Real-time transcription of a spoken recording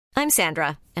I'm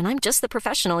Sandra, and I'm just the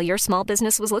professional your small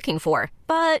business was looking for.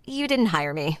 But you didn't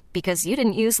hire me because you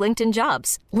didn't use LinkedIn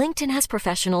Jobs. LinkedIn has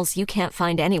professionals you can't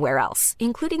find anywhere else,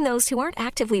 including those who aren't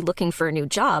actively looking for a new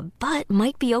job, but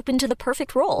might be open to the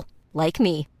perfect role, like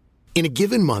me. In a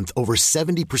given month, over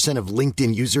 70% of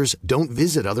LinkedIn users don't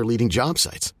visit other leading job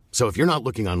sites. So if you're not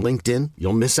looking on LinkedIn,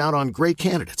 you'll miss out on great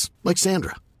candidates like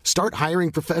Sandra. Start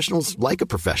hiring professionals like a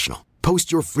professional.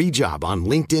 Post your free job on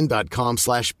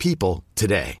linkedin.com/people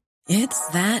today. It's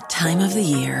that time of the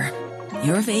year.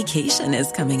 Your vacation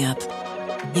is coming up.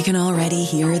 You can already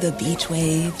hear the beach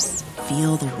waves,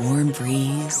 feel the warm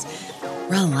breeze,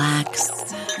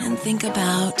 relax, and think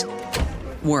about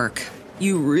work.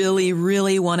 You really,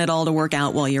 really want it all to work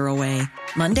out while you're away.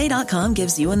 Monday.com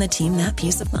gives you and the team that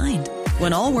peace of mind.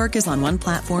 When all work is on one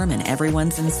platform and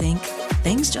everyone's in sync,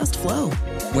 things just flow.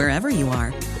 Wherever you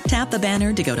are, tap the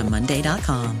banner to go to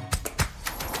Monday.com.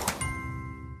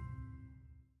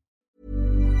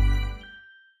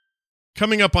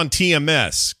 Coming up on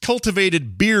TMS,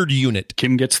 cultivated beard unit.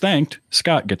 Kim gets thanked.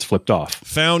 Scott gets flipped off.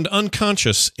 Found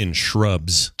unconscious in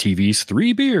shrubs. TV's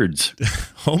 3 beards.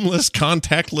 Homeless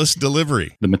contactless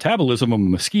delivery. The metabolism of a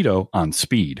mosquito on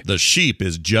speed. The sheep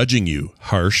is judging you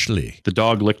harshly. The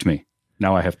dog licked me.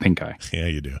 Now I have pink eye. Yeah,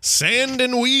 you do. Sand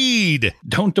and weed.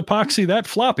 Don't epoxy that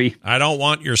floppy. I don't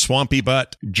want your swampy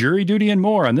butt. Jury duty and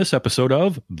more on this episode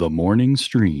of The Morning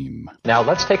Stream. Now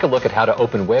let's take a look at how to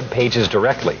open web pages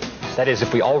directly. That is,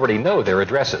 if we already know their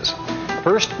addresses.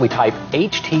 First, we type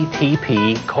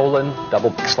http://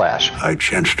 I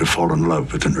chanced to fall in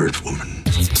love with an Earth woman.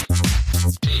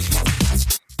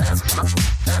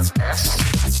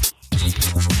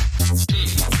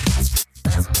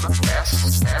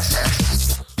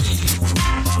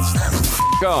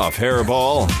 Off,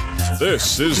 hairball.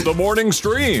 This is the morning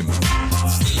stream.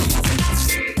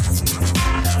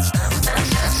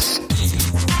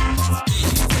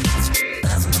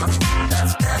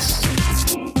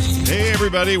 Hey,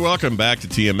 everybody. Welcome back to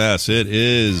TMS. It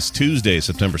is Tuesday,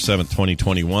 September 7th,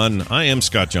 2021. I am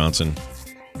Scott Johnson,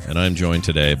 and I'm joined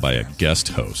today by a guest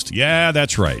host. Yeah,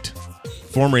 that's right.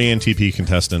 Former ANTP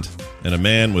contestant and a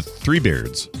man with 3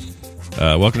 beards.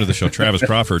 Welcome to the show, Travis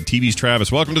Crawford, TV's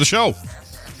Travis. Welcome to the show.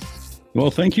 Well,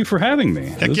 thank you for having me.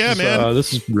 Heck yeah, man.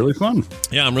 This is really fun.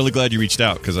 Yeah, I'm really glad you reached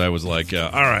out because I was like,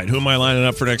 all right, who am I lining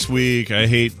up for next week? I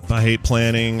hate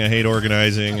planning. I hate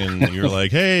organizing. And you're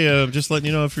like, hey, just letting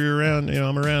you know if you're around. You know,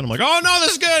 I'm around. I'm like, oh, no,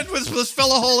 this is good. Let's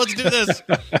fill a hole. Let's do this.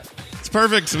 It's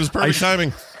perfect. It was perfect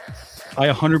timing. I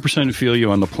 100% feel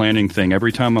you on the planning thing.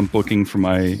 Every time I'm booking for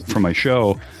my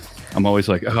show, I'm always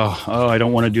like, oh, I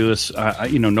don't want to do this.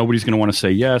 Nobody's going to want to say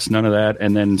yes, none of that.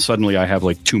 And then suddenly I have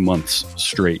like 2 months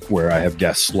straight where I have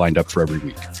guests lined up for every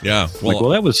week. Yeah. Well,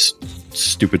 that was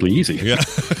stupidly easy. Yeah.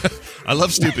 I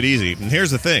love stupid easy. And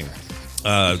here's the thing.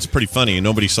 It's pretty funny.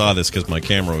 Nobody saw this because my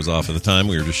camera was off at the time.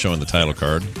 We were just showing the title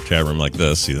card. Chat room like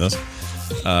this. See this?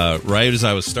 Right as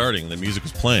I was starting, the music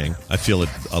was playing. I feel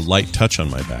a light touch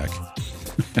on my back.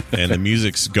 And the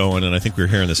music's going, and I think we were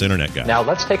hearing this internet guy. Now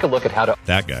let's take a look at how to...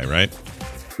 That guy, right?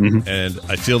 Mm-hmm. And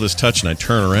I feel this touch, and I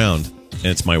turn around, and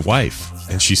it's my wife.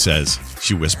 And she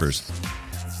whispers,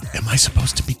 am I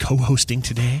supposed to be co-hosting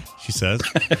today? She says.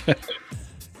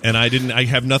 And I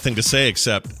have nothing to say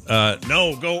except,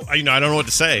 no, go. I don't know what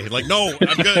to say. Like, no,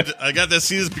 I'm good. I got this.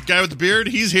 See this guy with the beard?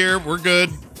 He's here. We're good.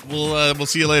 We'll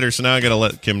see you later. So now I got to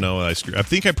let Kim know I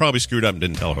think I probably screwed up and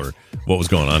didn't tell her what was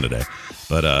going on today.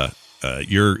 But,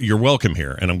 you're welcome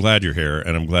here, and I'm glad you're here,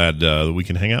 and I'm glad that we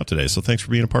can hang out today. So thanks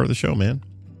for being a part of the show, man.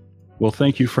 Well,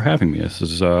 thank you for having me. This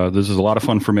is a lot of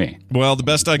fun for me. Well, the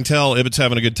best I can tell, Ibbott's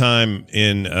having a good time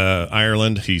in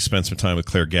Ireland. He spent some time with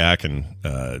Claire Gack and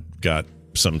got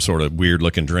some sort of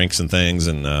weird-looking drinks and things,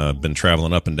 and been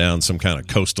traveling up and down some kind of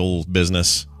coastal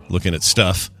business, looking at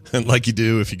stuff, like you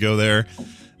do if you go there.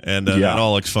 And that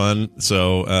all looks fun.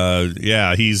 So,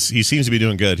 he seems to be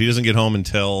doing good. He doesn't get home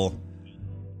until...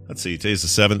 Let's see, today's the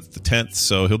 7th, the 10th,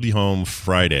 so he'll be home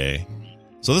Friday.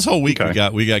 So this whole week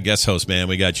we got guest hosts, man.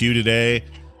 We got you today.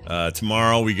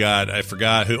 Tomorrow we got, I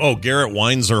forgot who. Oh, Garrett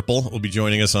Weinzerpel will be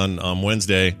joining us on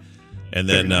Wednesday. And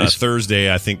then nice.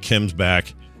 Thursday, I think Kim's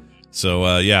back. So,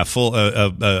 full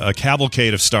a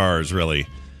cavalcade of stars, really,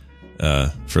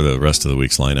 for the rest of the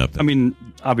week's lineup. I mean,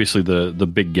 obviously the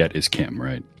big get is Kim,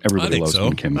 right? Everybody loves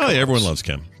when Kim comes. Everyone loves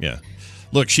Kim, yeah.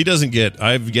 Look,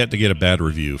 I've yet to get a bad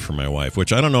review from my wife,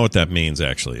 which I don't know what that means,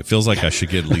 actually. It feels like I should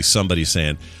get at least somebody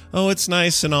saying, oh, it's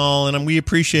nice and all, and we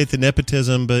appreciate the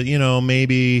nepotism, but,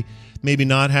 maybe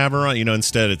not have her on.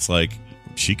 Instead it's like,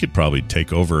 she could probably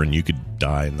take over and you could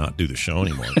die and not do the show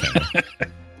anymore.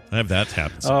 I have that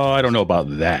happen. Oh, I don't know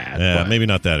about that. Yeah, maybe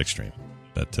not that extreme,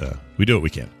 but we do what we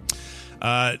can.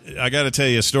 I got to tell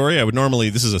you a story. I would normally,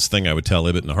 this is a thing I would tell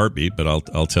Ibbott in a heartbeat, but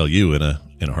I'll tell you in a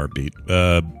heartbeat.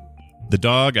 The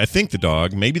dog, I think the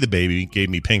dog, maybe the baby, gave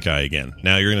me pink eye again.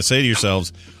 Now you're going to say to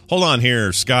yourselves, hold on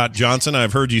here, Scott Johnson.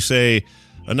 I've heard you say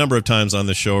a number of times on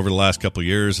this show over the last couple of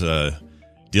years,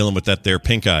 dealing with that there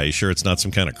pink eye. You sure it's not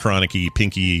some kind of chronic-y,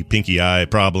 pinky eye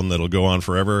problem that'll go on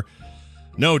forever?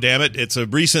 No, damn it. It's a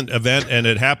recent event, and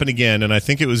it happened again, and I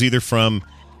think it was either from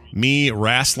me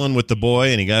wrestling with the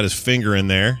boy, and he got his finger in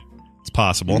there. It's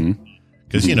possible.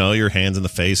 Because, you know, your hands in the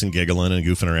face and giggling and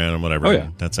goofing around and whatever. Oh, yeah.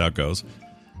 That's how it goes.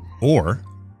 Or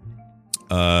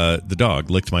the dog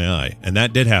licked my eye, and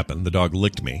that did happen. The dog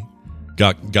licked me,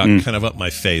 got kind of up my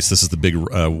face. This is the big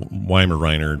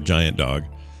Weimaraner giant dog,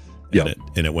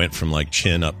 and it went from like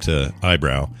chin up to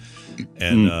eyebrow.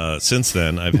 And since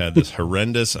then, I've had this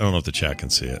horrendous. I don't know if the chat can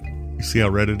see it. You see how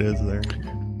red it is there?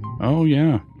 Oh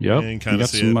yeah, yep. You got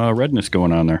some redness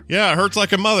going on there. Yeah, it hurts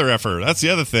like a mother effer. That's the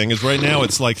other thing. Is right now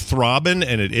it's like throbbing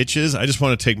and it itches. I just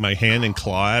want to take my hand and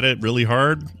claw at it really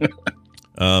hard.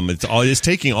 It's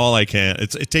taking all I can.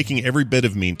 It's taking every bit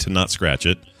of me to not scratch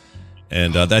it,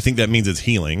 and I think that means it's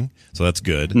healing, so that's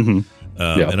good. And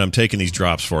I'm taking these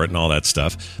drops for it and all that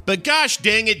stuff. But gosh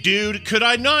dang it, dude, could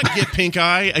I not get pink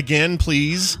eye again,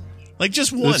 please? Like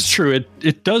just once. That's true.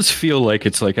 It does feel like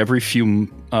it's like every few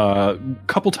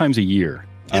couple times a year.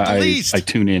 At least I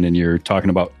tune in and you're talking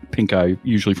about pink eye,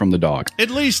 usually from the dog. At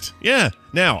least, yeah.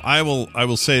 Now I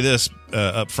will say this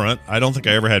up front. I don't think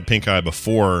I ever had pink eye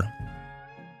before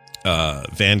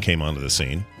Van came onto the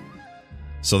scene,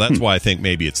 so that's why I think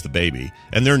maybe it's the baby.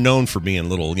 And they're known for being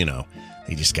little, you know,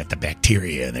 they just got the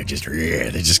bacteria and they're just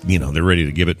you know, they're ready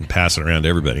to give it and pass it around to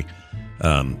everybody.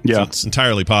 So it's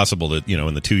entirely possible that, you know,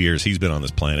 in the 2 years he's been on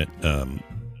this planet,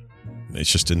 it's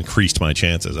just increased my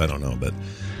chances. I don't know, but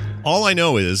all I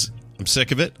know is I'm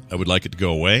sick of it. I would like it to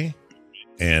go away,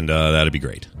 and that'd be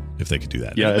great if they could do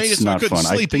that. Yeah, it's not fun.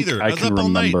 I think either. I can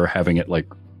remember having it like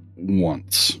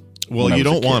once. Well, you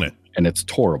don't want it. And it's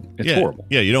horrible. It's horrible.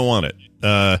 Yeah, you don't want it.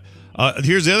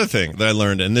 Here's the other thing that I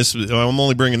learned, and I'm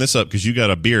only bringing this up because you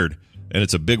got a beard, and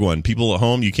it's a big one. People at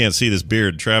home, you can't see this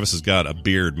beard. Travis has got a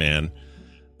beard, man.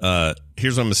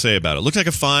 Here's what I'm going to say about it. Looks like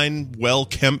a fine,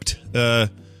 well-kempt,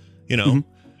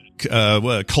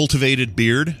 cultivated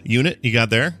beard unit you got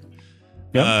there.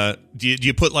 Yep. Do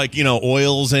you put like, you know,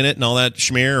 oils in it and all that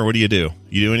schmear, or what do? You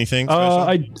do anything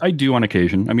special? I do on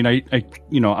occasion. I mean, I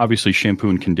obviously shampoo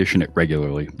and condition it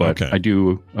regularly, but I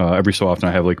do every so often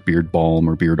I have like beard balm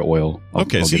or beard oil. I'll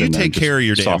so you take care of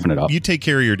your soften it up. You take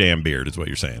care of your damn beard is what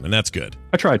you're saying, and that's good.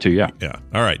 I try to, yeah. Yeah.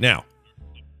 All right. Now,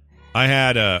 I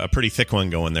had a pretty thick one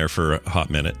going there for a hot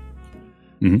minute,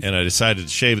 and I decided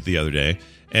to shave it the other day.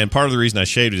 And part of the reason I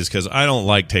shaved it is because I don't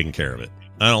like taking care of it.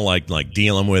 I don't like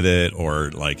dealing with it,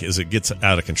 or like as it gets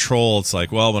out of control, it's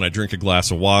like, well, when I drink a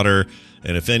glass of water,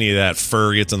 and if any of that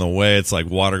fur gets in the way, it's like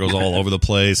water goes all over the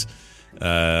place.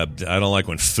 I don't like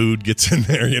when food gets in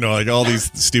there, you know, like all these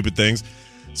stupid things.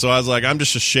 So I was like, I'm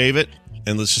just to shave it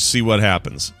and let's just see what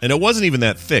happens. And it wasn't even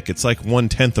that thick. It's like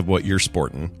 1/10 of what you're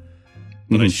sporting.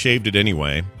 But I shaved it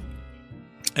anyway.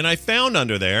 And I found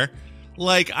under there,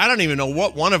 like, I don't even know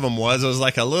what one of them was. It was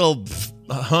like a little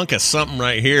hunk of something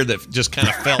right here that just kind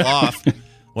of fell off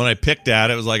when I picked at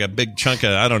it. It was like a big chunk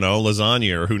of, I don't know,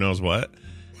 lasagna or who knows what.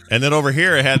 And then over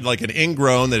here it had like an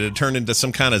ingrown that had turned into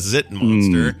some kind of zit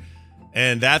monster.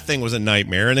 And that thing was a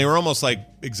nightmare. And they were almost like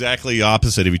exactly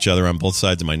opposite of each other on both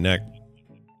sides of my neck.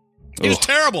 It was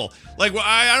terrible. Like,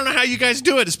 I don't know how you guys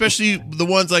do it, especially the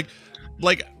ones like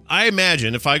I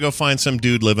imagine if I go find some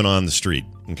dude living on the street,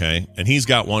 okay, and he's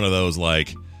got one of those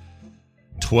like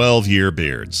 12-year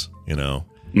beards, you know,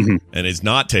 and he's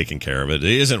not taking care of it.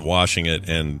 He isn't washing it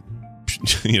and,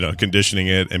 you know, conditioning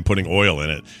it and putting oil in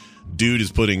it. Dude is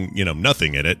putting, you know,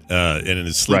 nothing in it and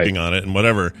is sleeping on it and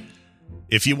whatever.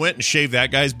 If you went and shaved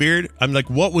that guy's beard, I'm like,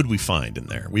 what would we find in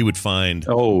there? We would find...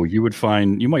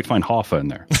 you might find Hoffa in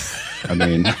there. I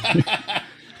mean...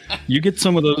 You get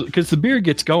some of those, because the beard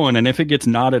gets going, and if it gets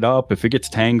knotted up, if it gets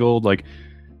tangled, like,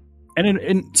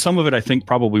 and some of it I think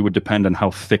probably would depend on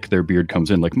how thick their beard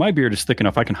comes in. Like, my beard is thick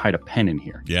enough I can hide a pen in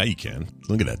here. Yeah, you can.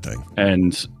 Look at that thing.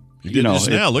 And you know,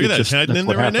 now look at that, it's hiding in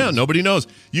there right now. Nobody knows.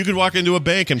 You could walk into a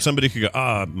bank and somebody could go,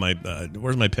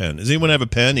 where's my pen? Does anyone have a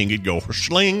pen? And you could go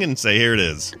schling and say, here it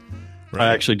is. Right.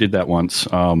 I actually did that once.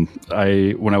 When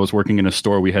I was working in a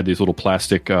store, we had these little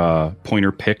plastic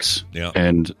pointer picks,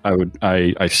 and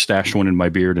I stashed one in my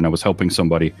beard, and I was helping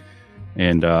somebody,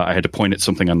 and I had to point at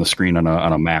something on the screen on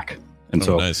a Mac. And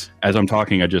as I'm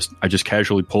talking, I just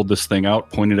casually pulled this thing out,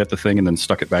 pointed at the thing, and then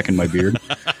stuck it back in my beard.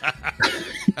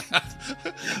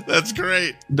 That's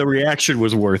great. The reaction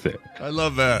was worth it. I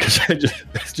love that. Because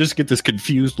I just get this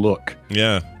confused look.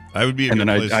 Yeah, I would be. And then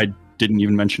I didn't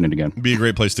even mention it again. It'd be a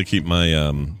great place to keep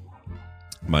my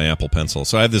my Apple Pencil.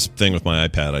 So I have this thing with my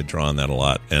iPad. I draw on that a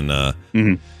lot, and I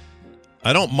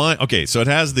don't mind. Okay, so it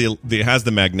has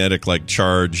the magnetic like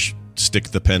charge. Stick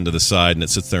the pen to the side, and it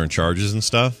sits there and charges and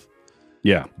stuff.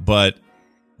 Yeah, but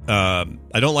I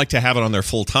don't like to have it on there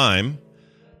full time.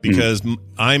 Because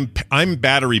I'm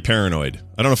battery paranoid.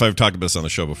 I don't know if I've talked about this on the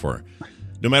show before.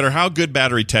 No matter how good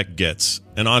battery tech gets,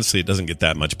 and honestly, it doesn't get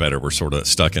that much better. We're sort of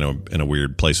stuck in a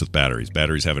weird place with batteries.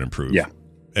 Batteries haven't improved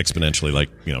exponentially,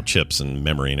 like chips and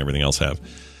memory and everything else have.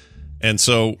 And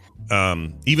so,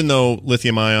 even though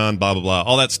lithium ion, blah blah blah,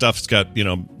 all that stuff's got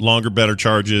longer, better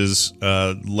charges,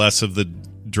 less of the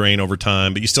drain over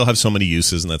time, but you still have so many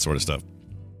uses and that sort of stuff.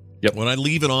 Yep. When I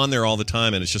leave it on there all the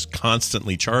time and it's just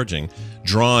constantly charging,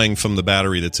 drawing from the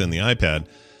battery that's in the iPad,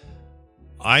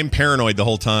 I'm paranoid the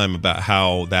whole time about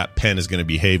how that pen is going to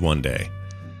behave one day.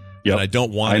 Yep. And I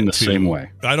don't want I'm it the to. Same way.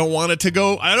 I don't want it to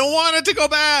go. I don't want it to go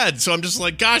bad. So I'm just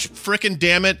like, gosh, frickin'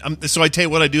 damn it. So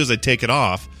what I do is I take it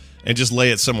off and just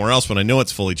lay it somewhere else when I know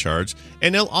it's fully charged,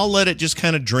 and I'll let it just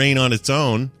kind of drain on its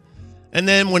own. And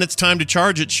then when it's time to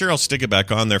charge it, sure, I'll stick it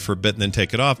back on there for a bit and then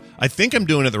take it off. I think I'm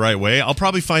doing it the right way. I'll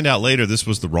probably find out later this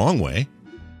was the wrong way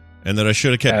and that I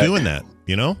should have kept doing that,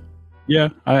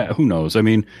 Yeah, who knows? I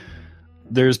mean,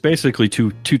 there's basically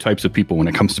two types of people when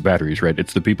it comes to batteries, right?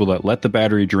 It's the people that let the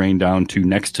battery drain down to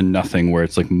next to nothing where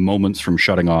it's like moments from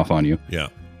shutting off on you. Yeah.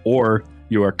 Or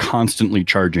you are constantly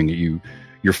charging it.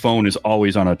 Your phone is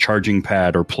always on a charging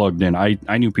pad or plugged in. I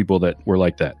knew people that were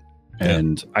like that.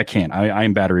 And I can't. I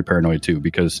am battery paranoid too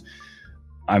because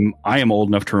I am old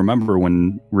enough to remember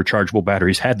when rechargeable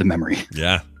batteries had the memory.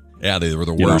 Yeah, they were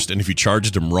the worst. And if you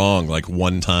charged them wrong, like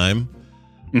one time,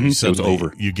 it was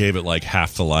over. You gave it like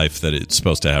half the life that it's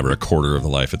supposed to have, or a quarter of the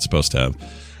life it's supposed to have,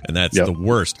 and that's the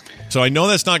worst. So I know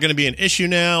that's not going to be an issue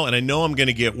now, and I know I'm going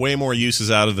to get way more uses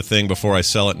out of the thing before I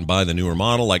sell it and buy the newer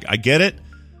model. Like I get it.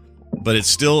 But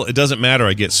it doesn't matter.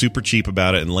 I get super cheap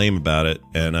about it and lame about it,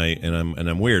 and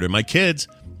I'm weird. And my kids,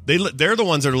 they're the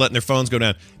ones that are letting their phones go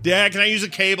down. Dad, can I use a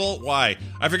cable? Why?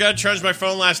 I forgot to charge my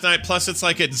phone last night. Plus, it's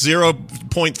like at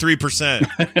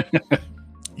 0.3%.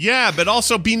 Yeah, but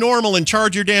also be normal and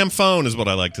charge your damn phone is what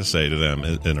I like to say to them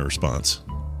in a response.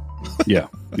 Yeah.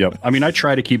 Yep. I mean, I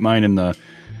try to keep mine in that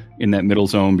middle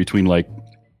zone between like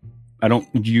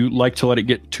you like to let it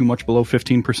get too much below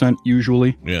 15%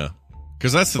 usually. Yeah.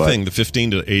 Because that's the thing, the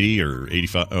 15 to 80 or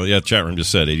 85. Oh, yeah, chat room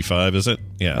just said 85, is it?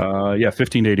 Yeah.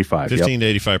 15 to 85. 15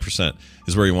 to 85%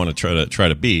 is where you want to try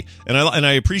to be. And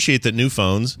I appreciate that new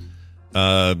phones,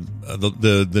 the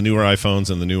newer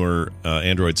iPhones and the newer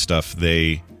Android stuff,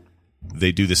 they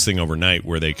do this thing overnight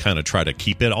where they kind of try to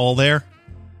keep it all there.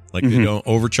 Like they don't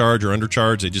overcharge or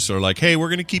undercharge. They just are like, hey, we're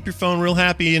going to keep your phone real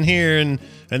happy in here. And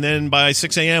then by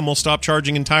 6 a.m. we'll stop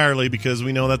charging entirely because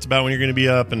we know that's about when you're going to be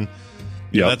up and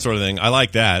that sort of thing. I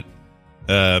like that.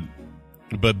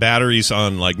 But batteries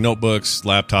on like notebooks,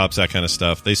 laptops, that kind of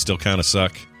stuff, they still kind of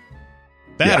suck.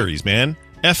 Batteries, man.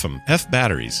 F them. F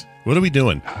batteries. What are we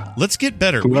doing? Let's get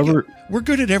better. We're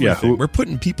good at everything. We're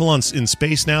putting people in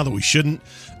space now that we shouldn't.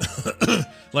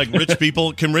 Like rich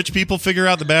people. Can rich people figure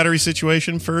out the battery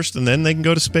situation first and then they can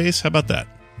go to space? How about that?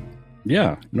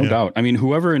 Yeah, no doubt. I mean,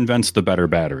 whoever invents the better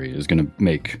battery is going to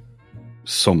make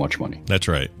so much money. That's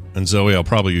right. And Zoe, I'll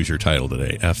probably use your title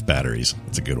today. F batteries.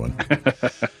 That's a good one.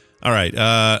 All right.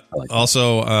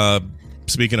 Also,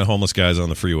 speaking of homeless guys on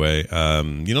the freeway,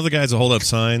 the guys that hold up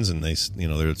signs and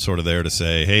they're sort of there to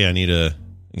say, hey, I need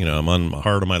I'm on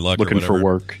hard on my luck. Looking or whatever. For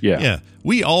work. Yeah. Yeah.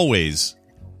 We always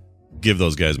give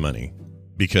those guys money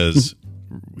because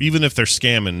even if they're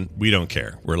scamming, we don't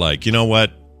care. We're like, you know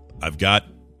what? I've got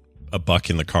 $1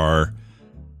 in the car.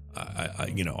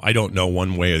 I don't know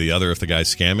one way or the other if the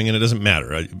guy's scamming, and it doesn't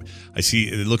matter. I see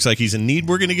it looks like he's in need.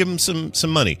 We're going to give him some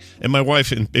money. And my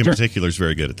wife in particular is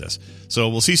very good at this. So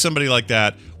we'll see somebody like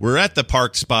that. We're at the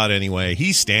park spot anyway.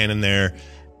 He's standing there.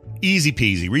 Easy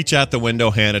peasy. Reach out the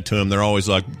window, hand it to him. They're always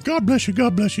like, God bless you,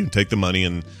 and take the money,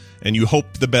 and you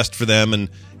hope the best for them, and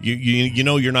you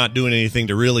know you're not doing anything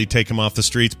to really take them off the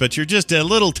streets, but you're just a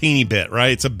little teeny bit,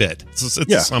 right? It's a bit.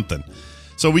 It's something.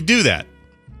 So we do that.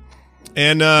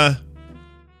 And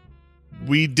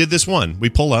we did this one. We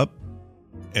pull up,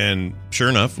 and sure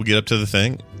enough, we get up to the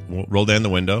thing, roll down the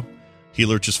window. He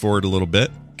lurches forward a little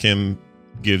bit. Kim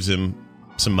gives him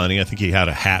some money. I think he had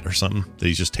a hat or something that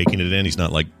he's just taking it in. He's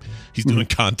not like he's doing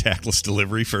contactless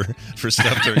delivery for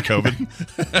stuff during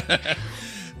COVID.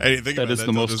 That is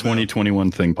the most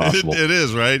 2021 thing possible. It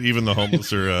is, right? Even the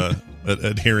homeless are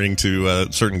adhering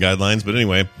to certain guidelines. But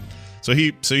anyway, So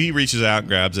he reaches out,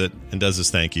 grabs it, and does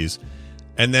his thank yous.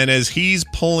 And then as he's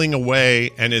pulling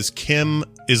away, and as Kim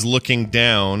is looking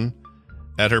down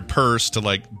at her purse to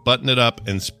like button it up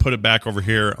and put it back over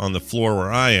here on the floor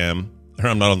where I am, or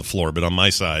I'm not on the floor, but on my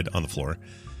side on the floor,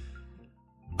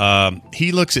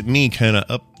 he looks at me kind of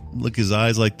up, look his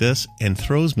eyes like this, and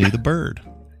throws me the bird.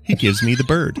 He gives me the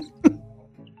bird.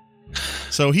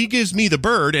 So he gives me the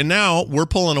bird, and now we're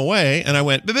pulling away, and I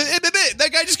went, that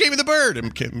guy just gave me the bird.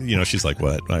 And Kim, she's like,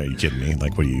 what? Are you kidding me?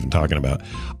 Like, what are you even talking about?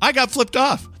 I got flipped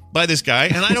off by this guy,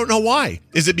 and I don't know why.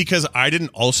 Is it because I didn't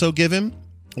also give him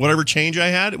whatever change I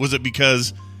had? Was it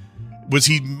because, was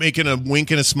he making a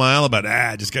wink and a smile about,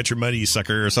 just got your money, you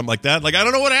sucker, or something like that? Like, I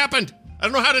don't know what happened. I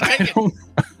don't know how to take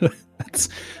it.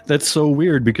 That's so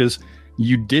weird, because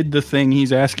you did the thing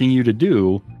he's asking you to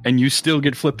do, and you still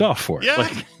get flipped off for it. Yeah,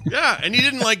 yeah. And he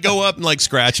didn't like go up and like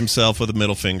scratch himself with a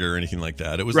middle finger or anything like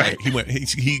that. It was right. Like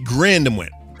he grinned and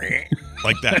went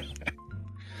like that.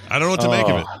 I don't know what to make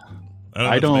of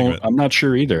it. I'm not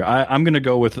sure either. I'm going to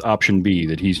go with option B,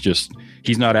 that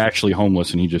he's not actually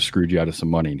homeless and he just screwed you out of some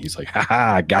money, and he's like,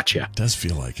 ha, gotcha. It does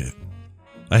feel like it.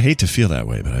 I hate to feel that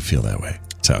way, but I feel that way.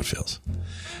 That's how it feels.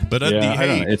 But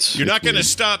you're not going to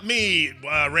stop me,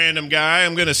 random guy.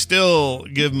 I'm going to still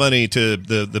give money to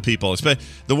the people.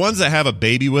 The ones that have a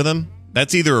baby with them,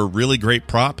 that's either a really great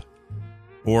prop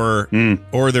or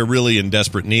they're really in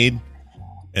desperate need,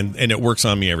 and it works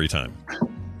on me every time.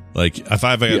 Like if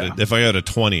I got a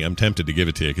 20, I'm tempted to give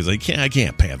it to you because I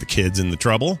can't have the kids in the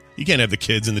trouble. You can't have the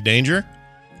kids in the danger.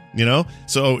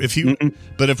 So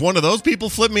if one of those people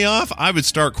flipped me off, I would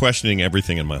start questioning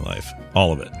everything in my life,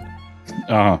 all of it.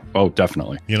 Oh,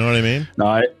 definitely. You know what I mean?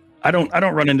 No, I don't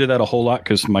run into that a whole lot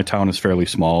because my town is fairly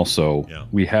small, so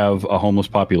we have a homeless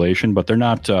population, but they're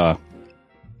not a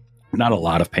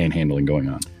lot of panhandling going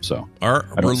on. So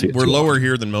we're lower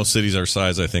here than most cities our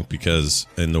size, I think, because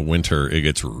in the winter it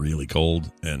gets really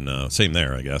cold, and same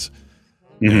there, I guess.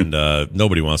 Mm-hmm. And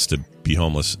nobody wants to be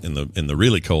homeless in the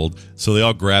really cold, so they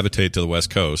all gravitate to the West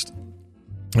Coast.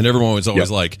 And everyone was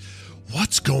always like,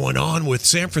 what's going on with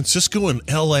San Francisco and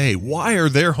LA? Why are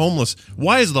there homeless?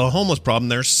 Why is the homeless problem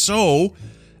there so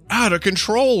out of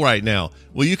control right now?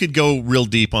 Well, you could go real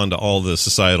deep onto all the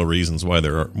societal reasons why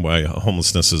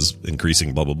homelessness is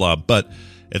increasing, blah, blah, blah. But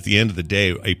at the end of the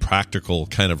day, a practical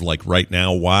kind of like right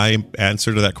now, why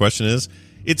answer to that question is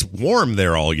it's warm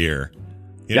there all year.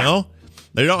 You know?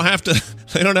 They don't have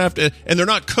to, and they're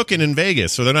not cooking in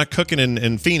Vegas, or they're not cooking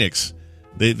in Phoenix.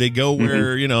 They go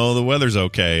where, the weather's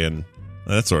okay and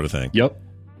that sort of thing. Yep.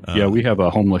 We have a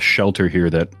homeless shelter here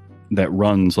that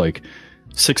runs like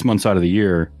 6 months out of the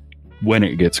year when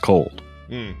it gets cold.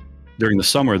 During the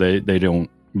summer, they don't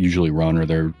usually run, or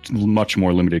they're much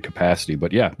more limited capacity.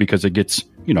 But because it gets,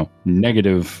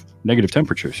 negative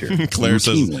temperatures here. Claire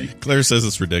says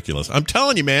it's ridiculous. I'm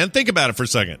telling you, man, think about it for a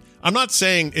second. I'm not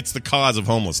saying it's the cause of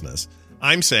homelessness.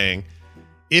 I'm saying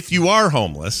if you are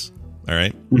homeless, all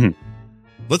right,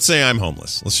 let's say I'm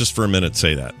homeless. Let's just for a minute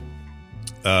say that.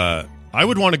 I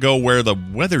would want to go where the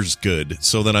weather's good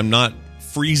so that I'm not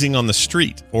freezing on the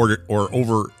street or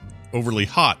overly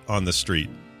hot on the street.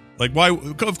 Like, why?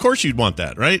 Of course you'd want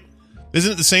that, right?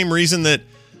 Isn't it the same reason that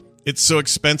it's so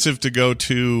expensive to go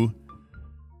to,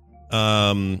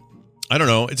 I don't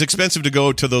know, it's expensive to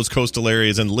go to those coastal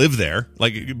areas and live there.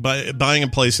 Like, buying a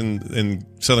place in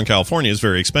Southern California is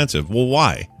very expensive. Well,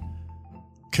 why?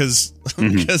 Because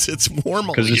it's warm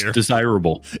all year. Because it's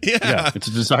desirable. Yeah, it's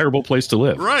a desirable place to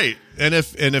live. Right. And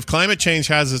if climate change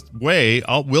has its way,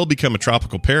 we'll become a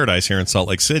tropical paradise here in Salt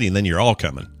Lake City, and then you're all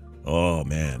coming. Oh,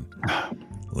 man.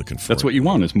 Looking for That's what you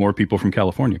want, is more people from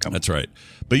California coming. That's right.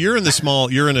 But you're in this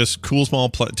cool small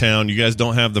town. You guys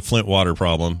don't have the Flint water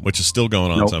problem, which is still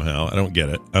going on somehow. I don't get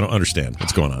it. I don't understand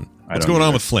what's going on. What's going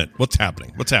on with Flint? What's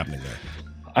happening? What's happening there?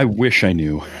 I wish I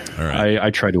knew. All right.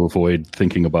 I try to avoid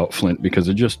thinking about Flint because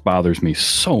it just bothers me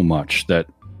so much that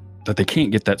they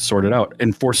can't get that sorted out,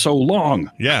 and for so long.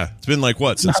 Yeah, it's been like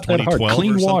what, since 2012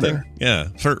 Clean or something? water. Yeah,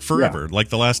 forever, like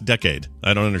the last decade.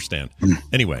 I don't understand.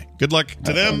 Anyway, good luck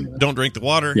to them. Don't drink the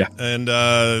water. Yeah. And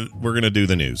we're gonna do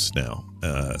the news now.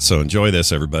 So enjoy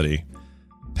this, everybody.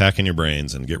 Pack in your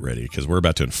brains and get ready, because we're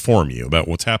about to inform you about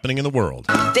what's happening in the world.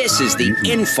 This is the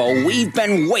info we've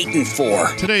been waiting for.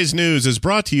 Today's news is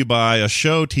brought to you by a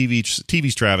show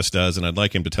TV's Travis does, and I'd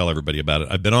like him to tell everybody about it.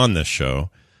 I've been on this show,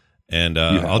 and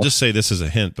I'll just say this as a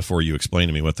hint before you explain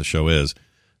to me what the show is.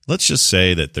 Let's just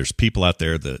say that there's people out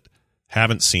there that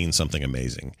haven't seen something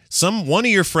amazing. One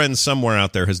of your friends somewhere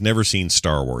out there has never seen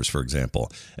Star Wars, for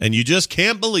example, and you just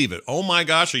can't believe it. Oh my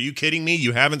gosh, are you kidding me?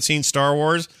 You haven't seen Star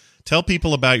Wars? Tell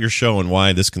people about your show and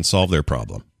why this can solve their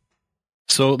problem.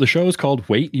 So the show is called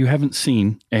Wait You Haven't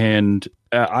Seen, and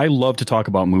I love to talk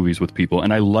about movies with people,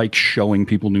 and I like showing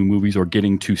people new movies or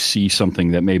getting to see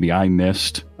something that maybe I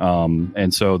missed.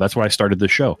 And so that's why I started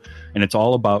this show. And it's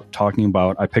all about talking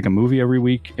about, I pick a movie every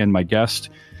week, and my guest,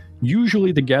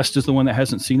 usually the guest is the one that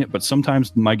hasn't seen it, but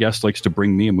sometimes my guest likes to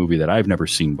bring me a movie that I've never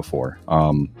seen before.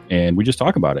 And we just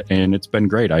talk about it, and it's been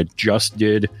great. I just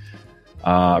did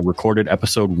recorded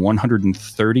episode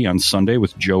 130 on Sunday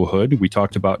with Joe Hood. We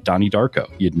talked about Donnie Darko.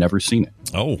 He had never seen it.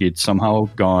 Oh, he had somehow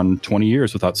gone 20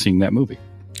 years without seeing that movie.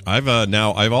 I've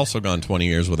also gone 20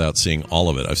 years without seeing all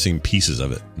of it. I've seen pieces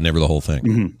of it, never the whole thing.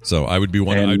 Mm-hmm. So I would be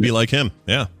I'd be like him.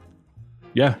 Yeah.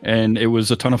 Yeah, and it was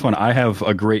a ton of fun. I have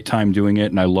a great time doing it,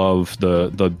 and I love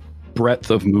the breadth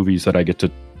of movies that I get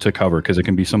to cover, because it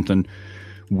can be something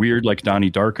weird like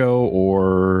Donnie Darko,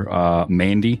 or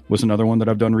Mandy was another one that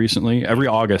I've done recently. Every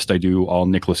August I do all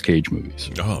Nicolas Cage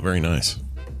movies. Oh, very nice.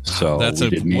 So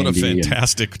what a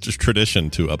fantastic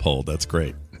tradition to uphold. That's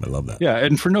great. I love that. Yeah,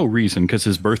 and for no reason, because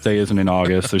his birthday isn't in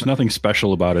August. There's nothing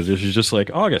special about it. It's just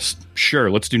like, August, sure,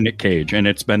 let's do Nick Cage. And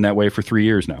it's been that way for 3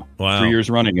 years now. Wow. 3 years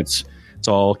running. It's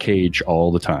all Cage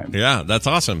all the time. Yeah, that's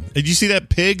awesome. Did you see that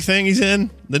Pig thing he's in?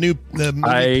 The movie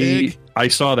Pig? I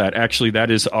saw that. Actually,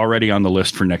 that is already on the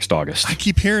list for next August. I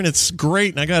keep hearing it's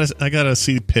great, and I gotta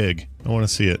see Pig. I want to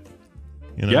see it.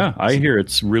 You know? Yeah, I hear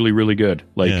it's really, really good.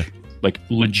 Like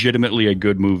legitimately a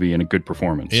good movie and a good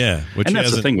performance. Yeah, and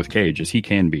that's the thing with Cage, is he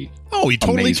can be. Oh, he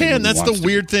totally can. That's the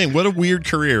weird thing. What a weird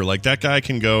career. Like, that guy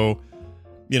can go,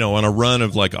 on a run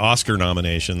of like Oscar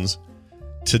nominations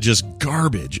to just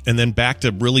garbage, and then back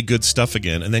to really good stuff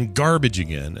again, and then garbage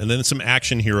again, and then some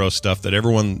action hero stuff that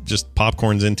everyone just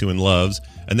popcorns into and loves,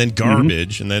 and then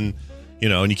garbage, and then,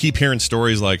 and you keep hearing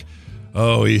stories like,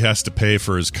 oh, he has to pay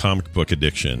for his comic book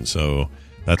addiction, so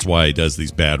that's why he does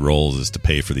these bad roles, is to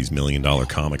pay for these $1 million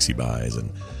comics he buys,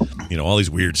 and all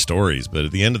these weird stories. But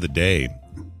at the end of the day,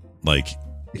 like,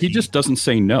 he just doesn't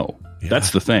say no. Yeah.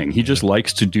 That's the thing. He just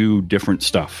likes to do different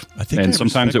stuff. And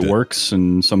sometimes it works,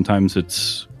 and sometimes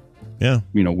it's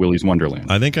Willy's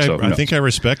Wonderland. I think I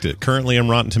respect it. Currently on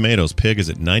Rotten Tomatoes, Pig is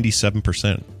at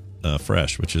 97%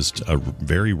 fresh, which is a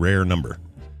very rare number.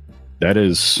 That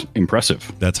is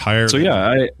impressive. That's higher than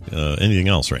anything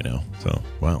else right now. So,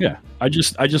 wow. Yeah. I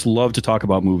just love to talk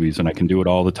about movies, and I can do it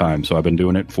all the time. So I've been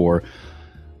doing it for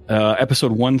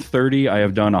episode 130. I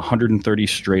have done 130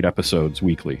 straight episodes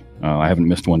weekly. I haven't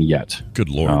missed one yet. Good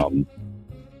Lord.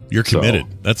 You're committed.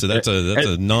 So, that's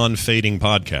a non-fading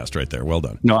podcast right there. Well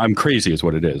done. No, I'm crazy is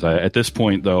what it is. At this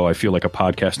point, though, I feel like a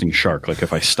podcasting shark. Like,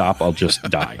 if I stop, I'll just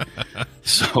die.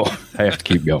 So I have to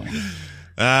keep going.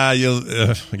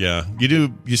 You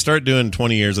do. You start doing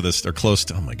 20 years of this, or close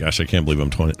to. Oh my gosh, I can't believe I'm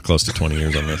close to 20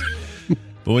 years on this.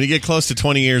 But when you get close to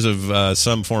 20 years of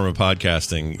some form of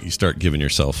podcasting, you start giving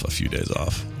yourself a few days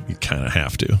off. You kind of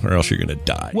have to, or else you're going to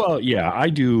die. Well, yeah, I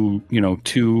do,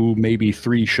 2, maybe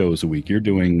 3 shows a week. You're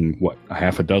doing, what, a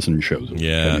half a dozen shows a week?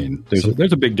 Yeah. I mean,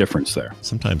 there's a big difference there.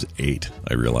 Sometimes 8,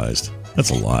 I realized. That's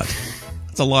a lot.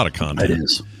 That's a lot of content. It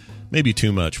is. Maybe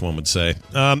too much, one would say.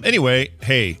 Anyway,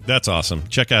 hey, that's awesome.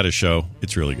 Check out his show.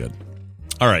 It's really good.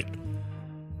 All right.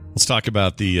 Let's talk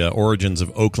about the origins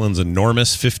of Oakland's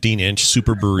enormous 15-inch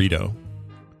super burrito.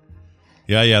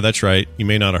 Yeah, that's right. You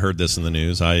may not have heard this in the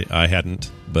news. I hadn't,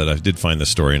 but I did find this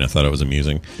story, and I thought it was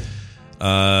amusing.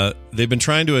 They've been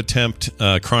trying to attempt,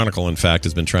 Chronicle, in fact,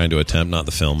 has been trying to attempt, not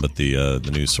the film, but the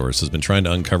news source, has been trying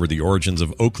to uncover the origins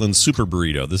of Oakland's super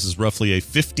burrito. This is roughly a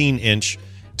 15-inch,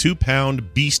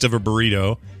 2-pound beast of a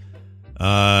burrito.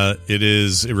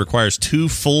 It requires 2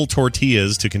 full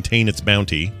tortillas to contain its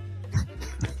bounty.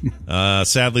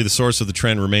 Sadly, the source of the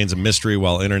trend remains a mystery,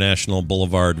 while International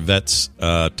Boulevard Vets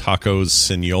Tacos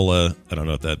Siniola, I don't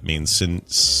know what that means,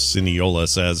 Siniola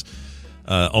says,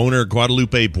 owner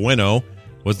Guadalupe Bueno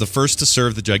was the first to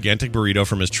serve the gigantic burrito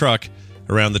from his truck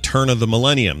around the turn of the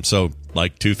millennium, so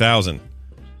like 2000.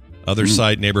 Others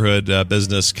cite neighborhood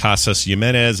business Casas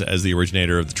Jimenez as the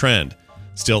originator of the trend.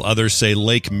 Still others say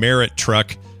Lake Merritt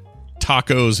truck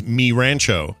Tacos Mi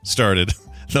Rancho started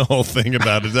the whole thing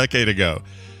about a decade ago.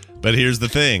 But here's the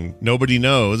thing. Nobody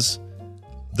knows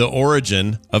the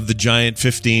origin of the giant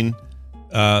 15-inch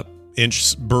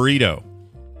burrito.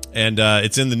 And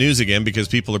it's in the news again because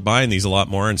people are buying these a lot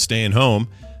more and staying home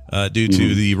due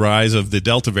to the rise of the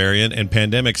Delta variant and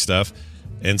pandemic stuff.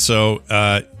 And so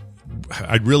I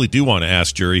really do want to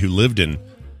ask Jury, who lived in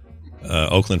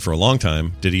Oakland for a long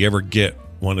time, did he ever get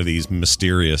one of these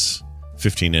mysterious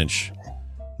 15-inch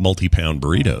multi-pound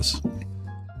burritos?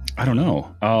 I don't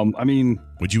know. I mean,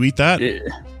 would you eat that?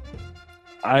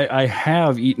 I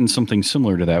have eaten something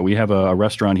similar to that. We have a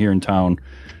restaurant here in town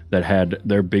that had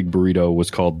their big burrito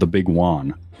was called the Big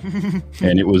Juan,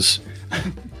 and it was.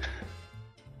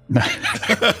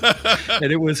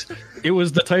 And it was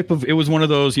the type of, it was one of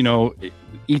those,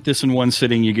 eat this in one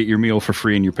sitting, you get your meal for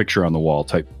free and your picture on the wall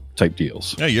type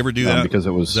deals. Yeah, you ever do that? Because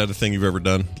it was. Is that a thing you've ever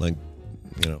done? Like,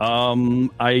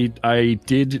 I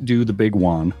did do the Big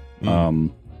Juan,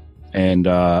 and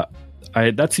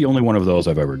that's the only one of those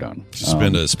I've ever done.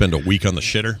 Spend a week on the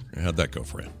shitter. How'd that go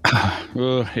for you?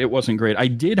 It wasn't great. I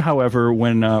did, however,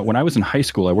 when I was in high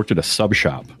school, I worked at a sub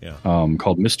shop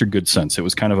called Mr. Good Sense. It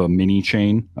was kind of a mini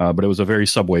chain, but it was a very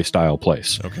Subway style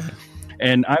place. Okay.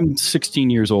 And I'm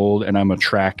 16 years old, and I'm a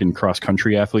track and cross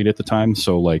country athlete at the time.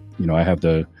 So, like, I have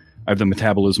the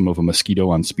metabolism of a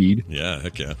mosquito on speed. Yeah,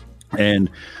 heck yeah. And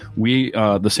we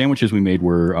the sandwiches we made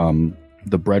were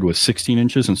the bread was 16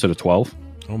 inches instead of 12.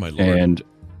 Oh my Lord. And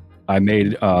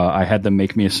I had them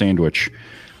make me a sandwich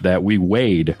that we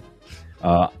weighed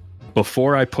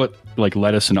before I put like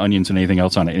lettuce and onions and anything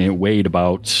else on it, and it weighed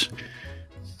about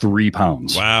 3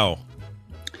 pounds. Wow.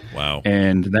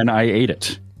 And then I ate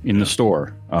it in the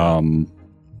store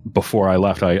before I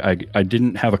left. I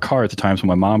didn't have a car at the time, so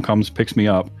my mom comes, picks me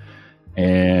up,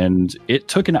 and it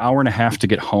took an hour and a half to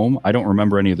get home. I don't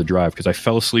remember any of the drive because I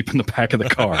fell asleep in the back of the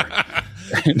car.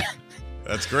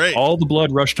 That's great. All the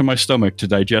blood rushed to my stomach to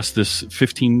digest this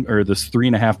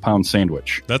 3.5 pound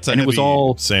sandwich. That's a heavy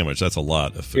sandwich. That's a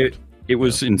lot of food. It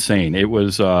was insane. It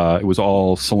was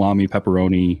all salami,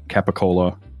 pepperoni,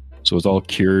 capicola. So it was all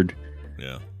cured.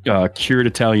 Yeah. Cured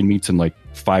Italian meats and like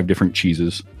 5 different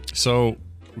cheeses. So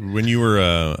when you were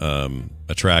a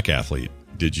track athlete,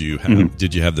 did you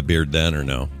have the beard then or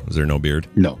no? Was there no beard?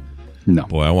 No.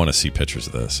 Boy, I want to see pictures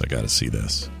of this. I got to see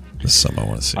this. This is something I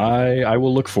want to see. I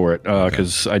will look for it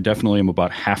because I definitely am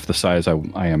about half the size I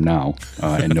am now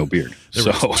and no beard. There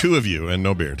was 2 of you and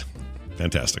no beard.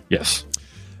 Fantastic. Yes.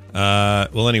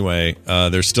 Well, anyway,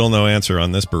 there's still no answer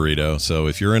on this burrito. So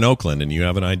if you're in Oakland and you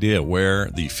have an idea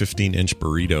where the 15-inch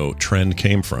burrito trend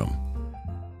came from,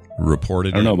 report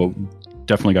it. I don't know, but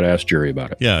definitely got to ask Jerry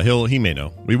about it. Yeah, he may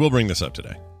know. We will bring this up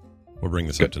today. We'll bring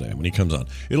this up today when he comes on.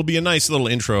 It'll be a nice little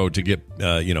intro to get,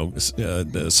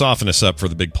 soften us up for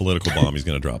the big political bomb he's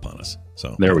going to drop on us.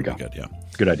 So there we go. Good, yeah.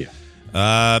 Good idea.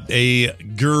 A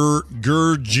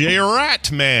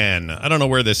Gujarat man. I don't know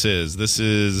where this is. This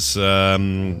is,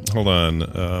 hold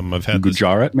on. I've had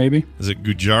Gujarat, maybe? Is it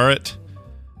Gujarat?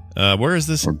 Where is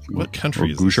this? What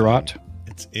country is Gujarat?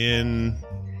 This? It's in,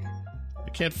 I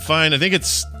can't find, I think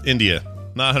it's India.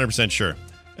 Not 100% sure.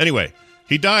 Anyway.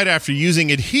 He died after using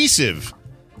adhesive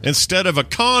instead of a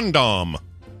condom.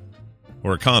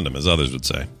 Or a condom, as others would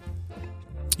say.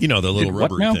 The little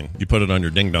rubbery thing. You put it on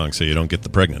your ding-dong so you don't get the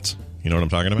pregnants. You know what I'm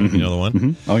talking about? Mm-hmm. You know the one?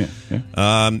 Mm-hmm. Oh,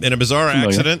 yeah. In a bizarre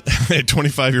accident, a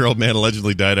 25-year-old man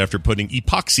allegedly died after putting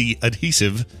epoxy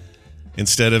adhesive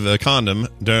instead of a condom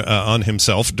on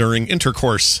himself during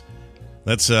intercourse.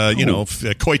 That's,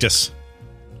 coitus.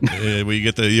 We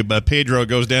get the Pedro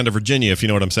goes down to Virginia, if you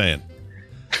know what I'm saying.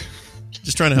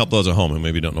 Just trying to help those at home who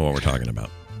maybe don't know what we're talking about.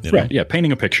 Right, yeah,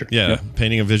 painting a picture. Yeah,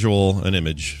 painting a visual, an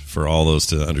image for all those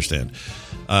to understand.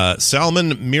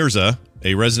 Salman Mirza,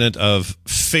 a resident of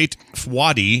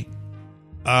Fatewadi,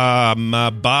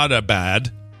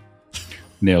 Ahmedabad.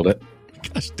 Nailed it.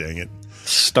 Gosh dang it.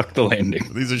 Stuck the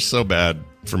landing. These are so bad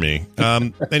for me.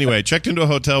 Anyway, checked into a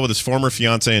hotel with his former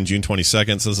fiancée on June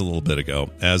 22nd, so this is a little bit ago.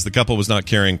 As the couple was not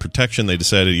carrying protection, they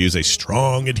decided to use a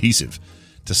strong adhesive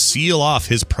to seal off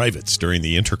his privates during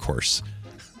the intercourse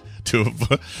to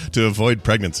avoid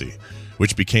pregnancy,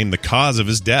 which became the cause of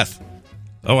his death.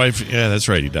 Oh, yeah, that's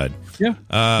right. He died. Yeah.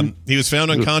 He was found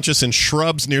unconscious in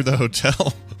shrubs near the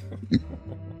hotel.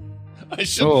 I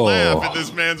should laugh at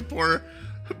this man's poor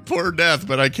death,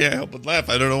 but I can't help but laugh.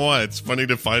 I don't know why. It's funny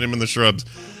to find him in the shrubs.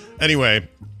 Anyway,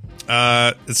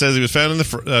 it says he was found in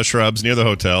the shrubs near the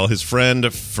hotel. His friend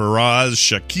Faraz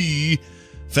Shaki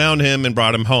found him and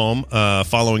brought him home.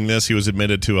 Following this, he was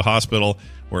admitted to a hospital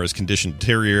where his condition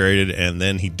deteriorated, and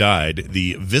then he died.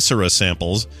 The viscera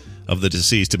samples of the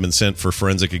deceased have been sent for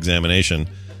forensic examination.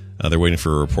 They're waiting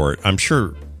for a report. I'm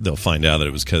sure they'll find out that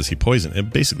it was because it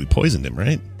basically poisoned him,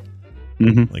 right?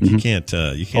 Mm-hmm, you can't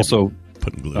also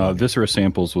put glue. Viscera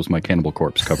Samples was my Cannibal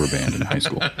Corpse cover band in high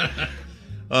school.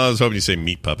 I was hoping you say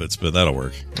Meat Puppets, but that'll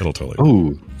work. It'll totally work.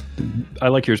 Ooh, I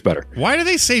like yours better. Why do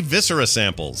they say viscera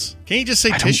samples? Can't you just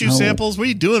say tissue samples? What are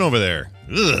you doing over there?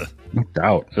 Ugh. No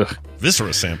doubt. Ugh.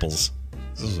 Viscera samples.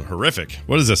 This is horrific.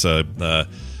 What is this? A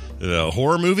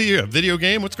horror movie? A video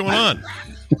game? What's going on?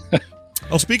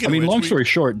 Oh, speaking of which, long story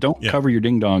short, don't cover your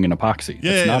ding dong in epoxy.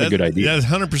 It's not a good idea. That's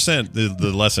 100%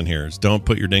 the lesson here is don't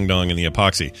put your ding dong in the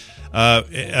epoxy.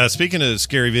 Speaking of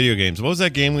scary video games, what was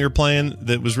that game we were playing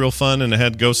that was real fun and it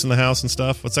had ghosts in the house and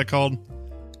stuff? What's that called?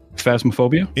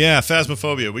 Phasmophobia? Yeah,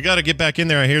 Phasmophobia. We got to get back in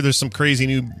there. I hear there's some crazy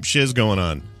new shiz going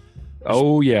on.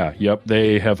 Oh, yeah. Yep.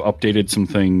 They have updated some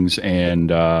things, and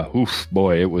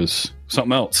boy, it was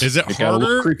something else. Is it harder? harder? Got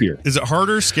a little creepier. Is it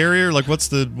harder, scarier? Like, what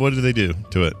did they do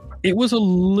to it? It was a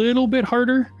little bit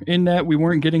harder in that we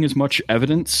weren't getting as much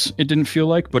evidence, it didn't feel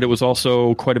like, but it was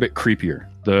also quite a bit creepier.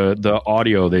 The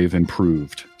audio they've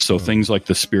improved. So things like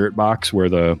the spirit box where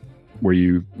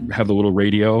you have the little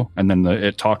radio and then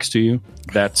it talks to you,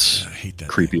 that's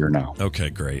creepier now. Okay,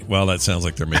 great. Well, that sounds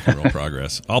like they're making real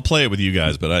progress. I'll play it with you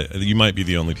guys, but you might be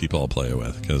the only people I'll play it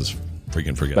with because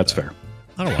freaking forget that's that. fair.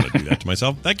 I don't want to do that to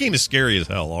myself. That game is scary as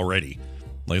hell already.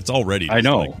 Like, it's already. I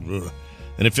know. Like, ugh.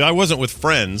 And if I wasn't with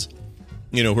friends,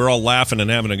 we're all laughing and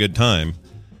having a good time,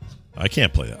 I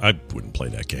can't play that. I wouldn't play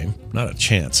that game. Not a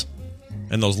chance.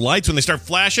 And those lights, when they start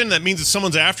flashing, that means that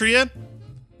someone's after you?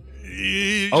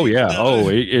 Oh, yeah.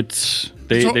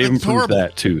 They've improved horrible.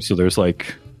 that, too. So there's,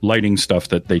 like, lighting stuff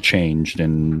that they changed,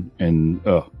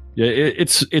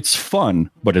 it's fun,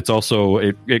 but it's also,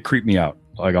 it creeped me out.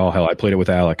 Like, oh, hell, I played it with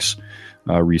Alex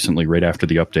recently, right after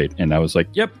the update, and I was like,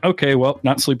 yep, okay, well,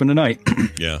 not sleeping tonight.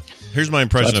 Yeah. Here's my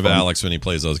impression of fun. Alex when he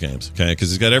plays those games, okay? Because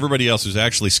he's got everybody else who's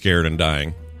actually scared and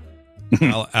dying.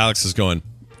 Alex is going,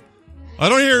 I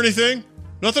don't hear anything.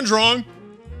 Nothing's wrong.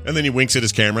 And then he winks at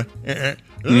his camera.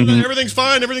 Everything's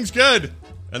fine. Everything's good.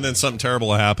 And then something terrible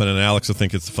will happen, and Alex will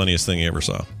think it's the funniest thing he ever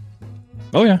saw.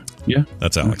 Oh, yeah. Yeah.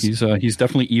 That's Alex. He's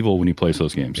definitely evil when he plays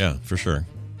those games. Yeah, for sure.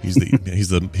 He's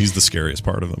the scariest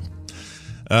part of them.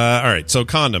 All right, so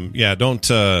condom. Yeah, don't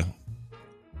do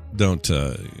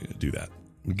that.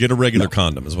 Get a regular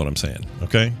condom is what I'm saying.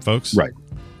 Okay, folks? Right.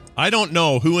 I don't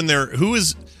know who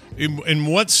is in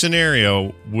what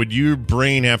scenario would your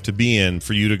brain have to be in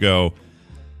for you to go,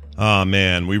 oh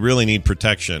man, we really need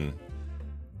protection.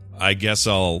 I guess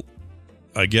I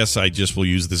just will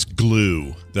use this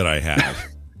glue that I have.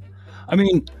 I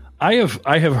mean, I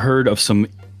have heard of some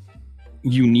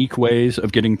unique ways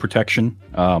of getting protection,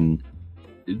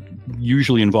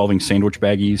 usually involving sandwich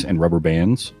baggies and rubber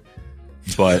bands,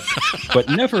 but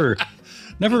never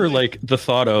like the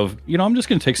thought of, I'm just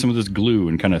going to take some of this glue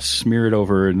and kind of smear it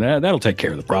over, and that'll take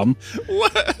care of the problem.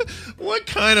 What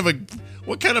kind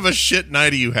of a shit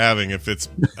night are you having if it's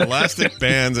elastic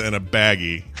bands and a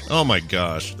baggie? Oh my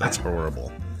gosh, that's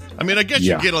horrible. I mean, I guess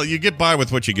you get by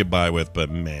with what you get by with, but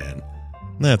man,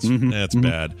 that's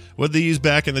bad. What did they use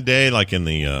back in the day, like in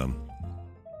the I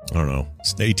don't know,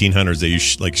 1800s? They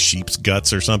used like sheep's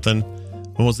guts or something.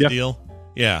 What was the deal?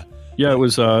 Yeah, it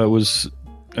was.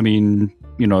 I mean,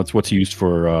 it's what's used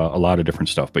for a lot of different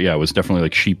stuff, but yeah, it was definitely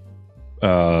like sheep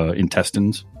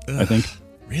intestines. I think.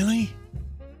 Really?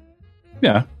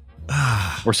 Yeah.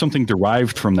 Or something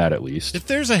derived from that, at least. If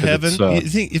there's a heaven,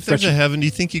 do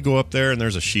you think you go up there and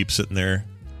there's a sheep sitting there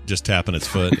just tapping its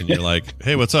foot, and you're like,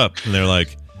 "Hey, what's up?" And they're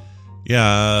like,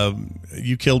 "Yeah,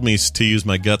 you killed me to use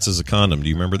my guts as a condom. Do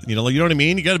you remember? You know what I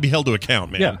mean? You got to be held to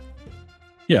account, man."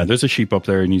 Yeah. There's a sheep up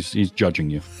there, and he's judging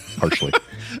you harshly,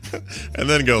 and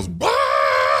then goes bah!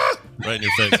 Right in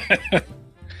your face.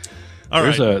 All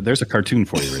right, there's a cartoon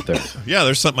for you right there. Yeah,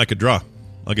 there's something I could draw.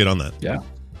 I'll get on that. Yeah.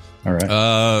 All right.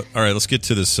 All right. Let's get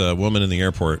to this woman in the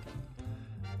airport.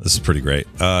 This is pretty great.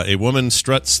 A woman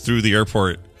struts through the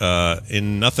airport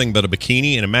in nothing but a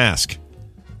bikini and a mask.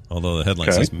 Although the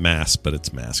headline says mask, but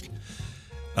it's mask.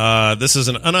 This is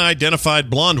an unidentified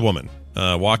blonde woman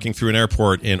walking through an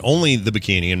airport in only the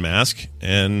bikini and mask,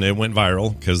 and it went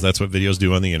viral because that's what videos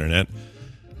do on the internet.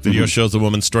 Video shows the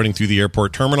woman strutting through the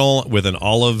airport terminal with an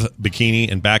olive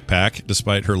bikini and backpack.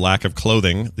 Despite her lack of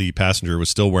clothing, the passenger was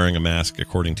still wearing a mask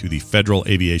according to the Federal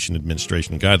Aviation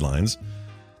Administration guidelines.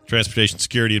 Transportation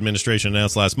Security Administration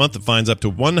announced last month that fines up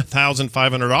to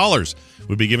 $1,500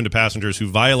 would be given to passengers who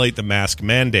violate the mask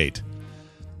mandate.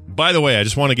 By the way, I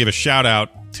just want to give a shout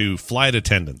out to flight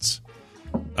attendants.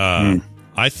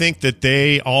 I think that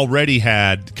they already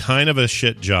had kind of a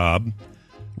shit job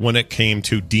when it came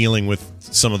to dealing with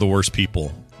some of the worst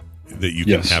people that you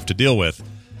can have to deal with.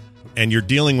 And you're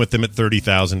dealing with them at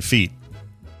 30,000 feet.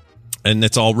 And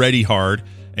it's already hard,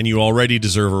 and you already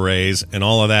deserve a raise and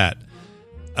all of that.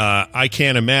 I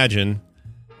can't imagine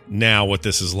now what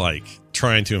this is like,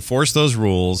 trying to enforce those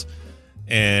rules,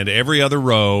 and every other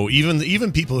row,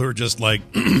 even people who are just like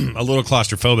a little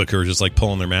claustrophobic, who are just like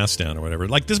pulling their masks down or whatever.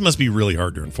 Like, this must be really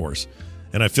hard to enforce.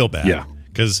 And I feel bad. Yeah.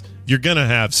 Because you're going to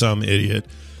have some idiot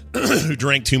who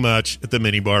drank too much at the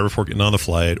minibar before getting on the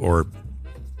flight, or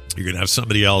You're going to have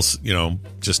somebody else,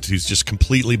 who's just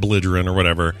completely belligerent or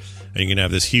whatever, and you're going to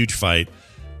have this huge fight,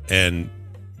 and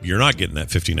you're not getting that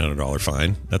 $1,500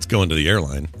 fine. That's going to the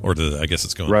airline, or I guess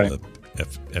it's going to the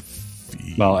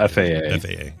FAA.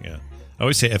 FAA, yeah. I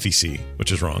always say FEC,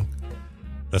 which is wrong.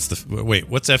 What's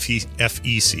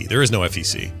FEC? There is no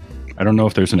FEC. I don't know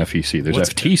if there's an FEC. There's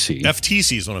FTC.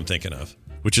 FTC is what I'm thinking of,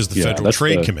 which is the Federal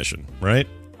Trade Commission, right?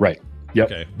 Right.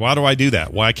 Yep. Okay. Why do I do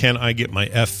that? Why can't I get my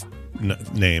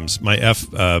acronyms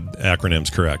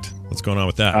correct? What's going on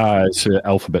with that? It's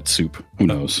alphabet soup. Who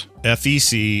knows?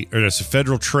 FEC, or there's a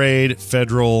Federal Trade,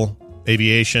 Federal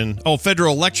Aviation. Oh,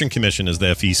 Federal Election Commission is the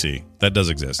FEC. That does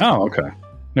exist. Oh, okay.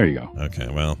 There you go. Okay,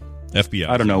 well, FBI.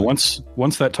 I don't know. Once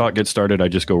that talk gets started, I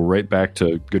just go right back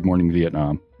to Good Morning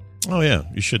Vietnam. Oh, yeah.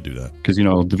 You should do that. Because,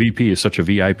 the VP is such a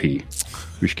VIP.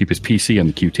 We should keep his PC on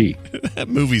the QT. That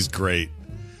movie's great.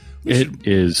 It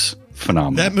is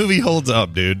phenomenal. That movie holds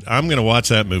up, dude. I'm going to watch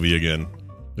that movie again.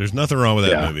 There's nothing wrong with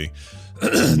that movie.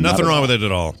 Nothing wrong with it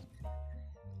at all.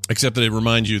 Except that it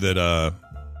reminds you that,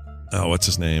 what's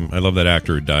his name? I love that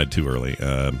actor who died too early.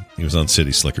 He was on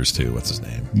City Slickers too. What's his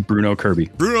name? Bruno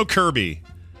Kirby. Bruno Kirby.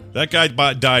 That guy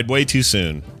died way too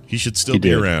soon. He should still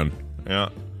be around. Yeah.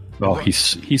 Oh,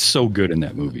 he's so good in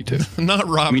that movie too. Not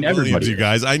Robin Williams, you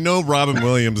guys. I know Robin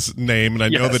Williams' name, and I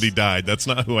know that he died. That's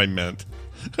not who I meant.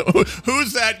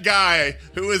 Who's that guy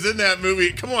who was in that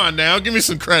movie? Come on now, give me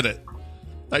some credit.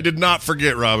 I did not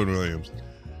forget Robin Williams.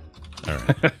 All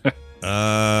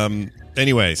right.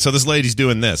 Anyway, so this lady's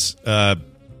doing this. A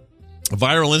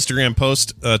viral Instagram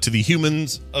post to the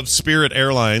Humans of Spirit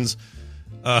Airlines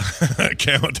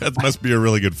account. That must be a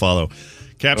really good follow.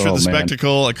 Captured the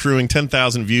spectacle, accruing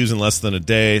 10,000 views in less than a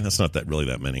day. That's not really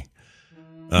that many.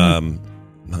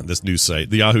 This news site,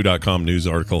 the Yahoo.com news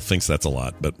article, thinks that's a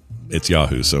lot, but it's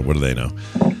Yahoo, so what do they know?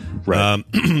 Right.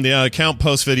 The account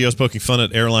posts videos poking fun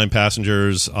at airline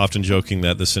passengers, often joking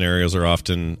that the scenarios are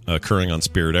often occurring on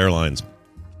Spirit Airlines,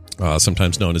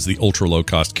 sometimes known as the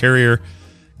ultra-low-cost carrier,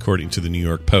 according to the New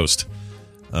York Post.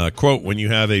 Quote, when you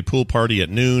have a pool party at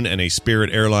noon and a Spirit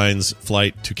Airlines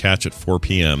flight to catch at 4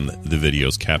 p.m., the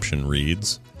video's caption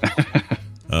reads.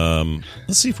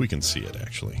 Let's see if we can see it,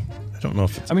 actually. I don't know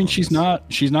if it's... she's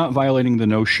not violating the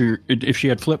no shirt. If she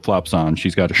had flip-flops on,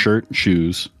 she's got a shirt,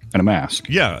 shoes, and a mask.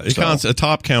 Yeah, a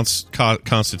top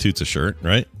constitutes a shirt,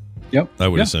 right? Yep. I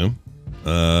would assume.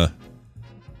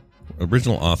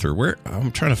 Original author. Where?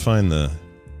 I'm trying to find the...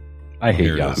 I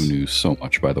hate Yahoo News so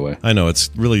much, by the way. I know,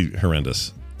 it's really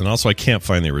horrendous. And also, I can't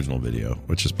find the original video,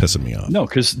 which is pissing me off. No,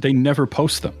 because they never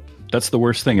post them. That's the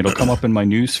worst thing. It'll come up in my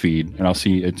news feed, and I'll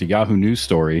see it's a Yahoo News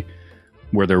story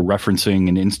where they're referencing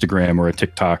an Instagram or a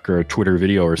TikTok or a Twitter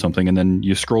video or something, and then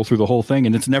you scroll through the whole thing,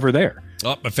 and it's never there.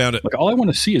 Oh, I found it. Like, all I want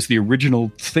to see is the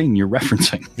original thing you're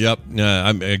referencing. Yep,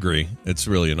 I agree. It's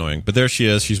really annoying. But there she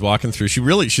is. She's walking through. She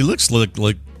looks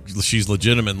like she's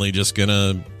legitimately just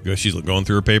gonna go. She's going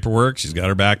through her paperwork. She's got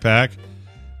her backpack.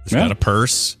 She's got a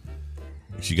purse.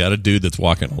 She got a dude that's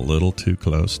walking a little too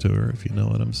close to her, if you know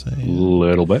what I'm saying. A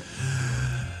little bit.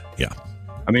 Yeah.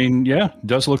 It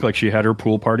does look like she had her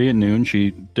pool party at noon. She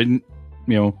didn't,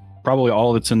 probably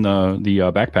all that's in the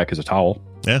backpack is a towel.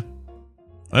 Yeah.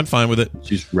 I'm fine with it.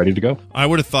 She's ready to go. I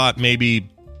would have thought maybe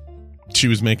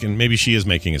she is making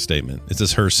a statement. It's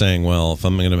just her saying, well, if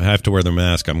I'm going to have to wear the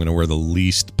mask, I'm going to wear the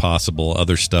least possible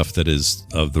other stuff that is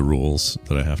of the rules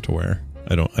that I have to wear.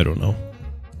 I don't know.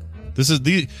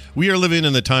 We are living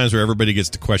in the times where everybody gets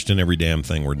to question every damn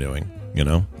thing we're doing,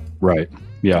 Right.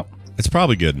 Yeah. It's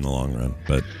probably good in the long run,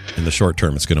 but in the short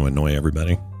term, it's going to annoy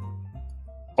everybody.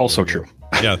 Also true.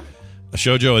 Yeah.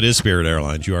 Shoujo, it is Spirit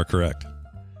Airlines. You are correct.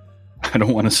 I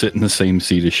don't want to sit in the same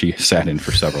seat as she sat in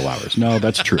for several hours. No,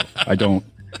 that's true. I don't.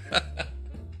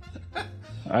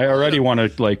 I already want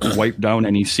to wipe down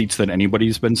any seats that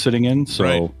anybody's been sitting in. So,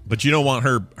 right. But you don't want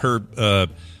her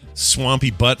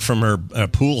swampy butt from her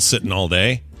pool sitting all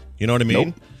day. You know what I mean?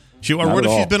 Nope. What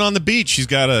if she's been on the beach? You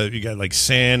got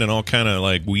sand and all kind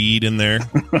of weed in there.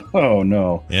 Oh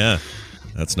no. Yeah,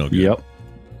 that's no good. Yep.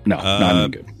 No, not any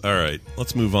good. All right,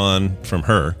 let's move on from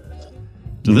her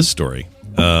to this story.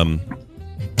 I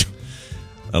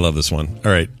love this one.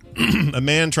 All right, a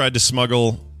man tried to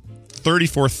smuggle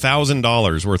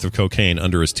 $34,000 worth of cocaine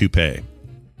under his toupee,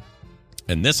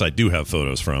 and this I do have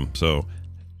photos from. So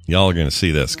y'all are going to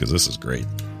see this because this is great.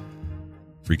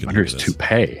 Freaking under his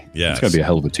toupee. Yeah, it's got to be a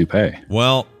hell of a toupee.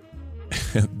 Well,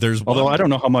 although I don't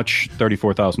know how much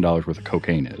 $34,000 worth of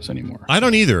cocaine is anymore. I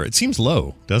don't either. It seems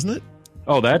low, doesn't it?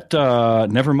 Oh, that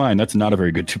never mind. That's not a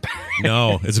very good toupee.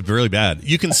 No, it's really bad.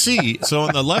 You can see. So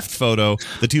on the left photo,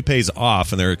 the toupee's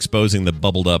off, and they're exposing the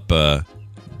bubbled up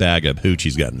bag of hooch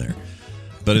he's got in there.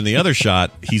 But in the other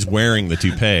shot, he's wearing the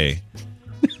toupee,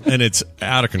 and it's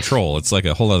out of control. It's like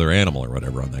a whole other animal or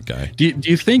whatever on that guy. Do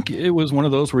you think it was one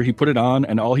of those where he put it on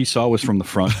and all he saw was from the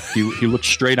front? He looked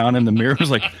straight on in the mirror. It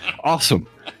was like, awesome.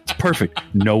 It's perfect.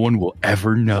 No one will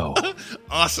ever know.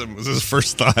 Awesome was his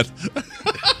first thought.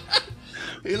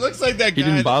 He looks like that guy. He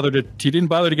didn't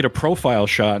bother to get a profile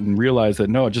shot and realize that,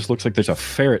 no, it just looks like there's a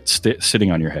ferret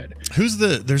sitting on your head.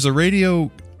 There's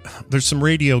some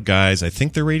radio guys. I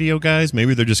think they're radio guys.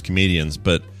 Maybe they're just comedians,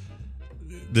 but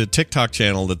the TikTok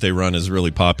channel that they run is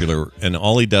really popular, and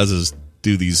all he does is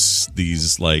do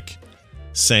these like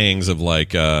sayings of like,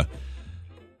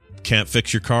 can't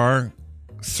fix your car,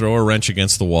 throw a wrench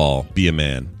against the wall, be a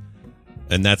man.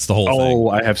 And that's the whole thing. Oh,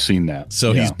 I have seen that.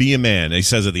 So he's be a man. He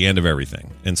says at the end of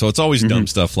everything. And so it's always dumb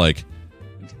stuff like,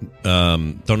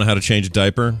 don't know how to change a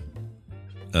diaper?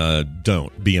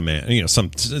 Don't be a man. You know,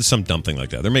 some dumb thing like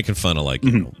that. They're making fun of like,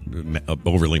 you know,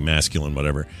 overly masculine,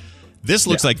 whatever. This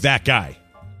looks like that guy.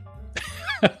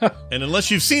 And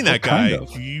unless you've seen that guy,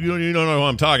 you don't know who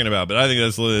I'm talking about. But I think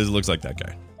this looks like that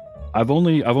guy. I've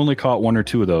only caught one or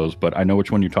two of those, but I know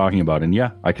which one you're talking about. And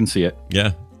yeah, I can see it.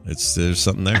 Yeah, there's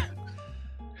something there.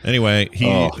 Anyway,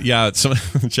 some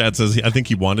Chad says I think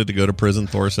he wanted to go to prison.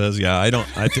 Thor says, yeah,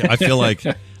 I feel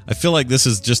like this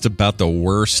is just about the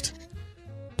worst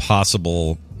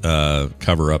possible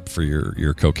cover up for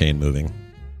your cocaine moving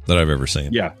that I've ever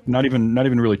seen. Yeah, not even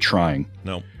really trying.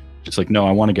 No, just like, no,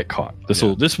 I want to get caught. This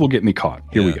will get me caught.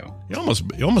 Here we go. You almost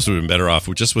would have been better off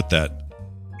with that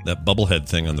bubblehead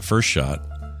thing on the first shot,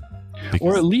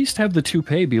 or at least have the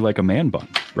toupee be like a man bun,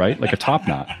 right? Like a top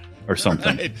knot or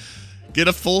something. Right. Get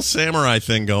a full samurai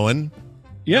thing going.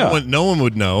 Yeah. No one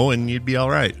would know, and you'd be all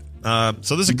right.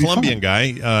 So this is a Colombian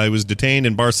guy. He was detained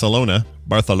in Barcelona.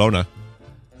 That's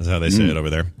how they say it over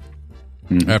there.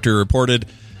 After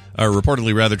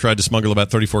reportedly rather tried to smuggle about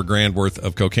 34 grand worth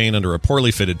of cocaine under a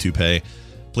poorly fitted toupee.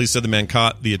 Police said the man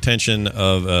caught the attention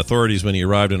of authorities when he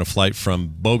arrived in a flight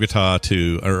from Bogota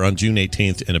on June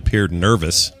 18th and appeared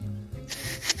nervous.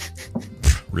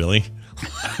 Really?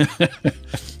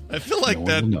 I feel like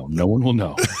no one will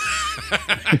know.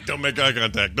 Don't make eye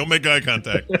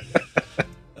contact.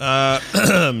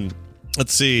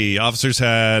 Let's see. Officers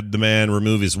had the man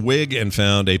remove his wig and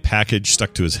found a package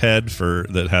stuck to his head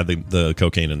that had the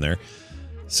cocaine in there.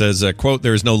 Says, quote,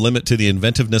 there is no limit to the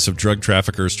inventiveness of drug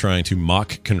traffickers trying to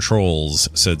mock controls,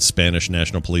 said Spanish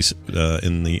National Police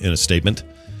in a statement.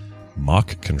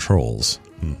 Mock controls.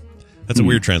 That's a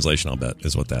weird translation, I'll bet,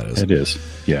 is what that is. It is,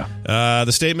 yeah.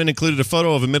 The statement included a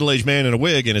photo of a middle-aged man in a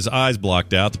wig and his eyes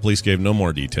blocked out. The police gave no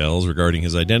more details regarding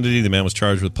his identity. The man was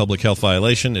charged with public health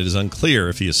violation. It is unclear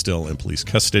if he is still in police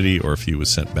custody or if he was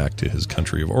sent back to his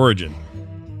country of origin.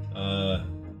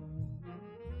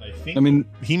 I mean,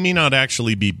 he may not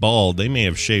actually be bald. They may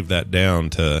have shaved that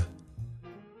down to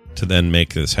then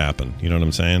make this happen. You know what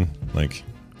I'm saying? Like,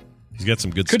 he's got some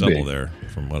good stubble there,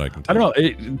 from what I can tell. I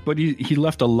don't know, but he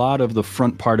left a lot of the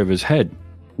front part of his head,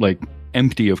 like,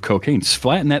 empty of cocaine.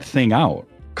 Flatten that thing out.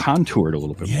 Contour it a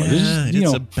little bit more. This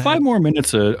is, 5 more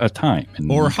minutes a time.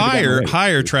 Or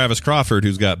hire Travis Crawford,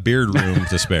 who's got beard room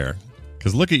to spare.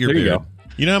 Because look at your beard.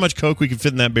 You know how much coke we can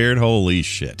fit in that beard? Holy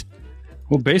shit.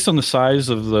 Well, based on the size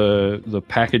of the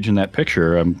package in that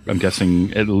picture, I'm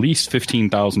guessing at least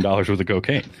 $15,000 worth of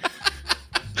cocaine.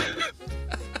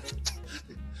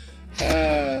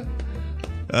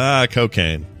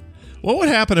 Cocaine. What would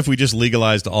happen if we just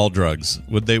legalized all drugs?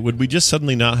 Would we just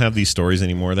suddenly not have these stories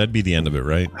anymore? That'd be the end of it,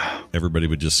 right? Everybody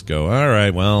would just go, all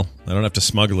right, well, I don't have to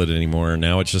smuggle it anymore.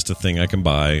 Now it's just a thing I can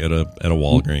buy at a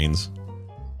Walgreens.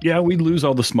 Yeah, we'd lose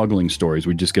all the smuggling stories.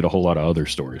 We'd just get a whole lot of other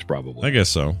stories, probably. I guess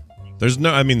so. There's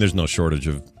no shortage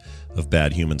of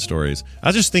bad human stories. I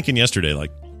was just thinking yesterday,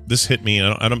 like, this hit me.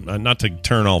 I don't not to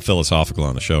turn all philosophical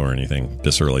on the show or anything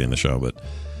this early in the show, but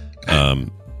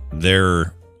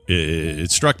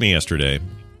it struck me yesterday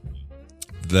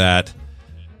that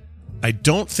I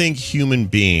don't think human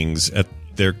beings at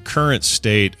their current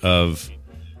state of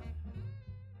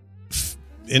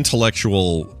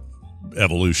intellectual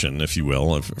evolution, if you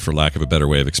will, for lack of a better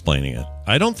way of explaining it,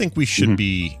 I don't think we should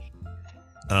be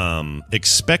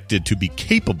expected to be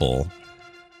capable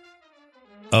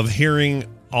of hearing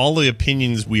all the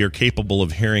opinions we are capable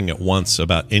of hearing at once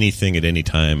about anything at any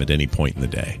time at any point in the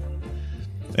day.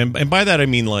 And by that I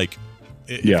mean, like,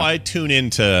 if I tune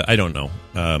into, I don't know,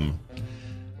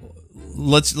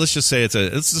 let's just say it's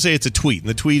a tweet, and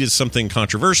the tweet is something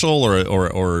controversial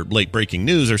or late breaking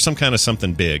news or some kind of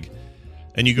something big,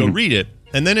 and you go read it,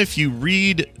 and then if you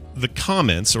read the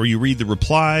comments or you read the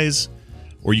replies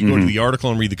or you go to the article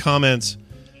and read the comments,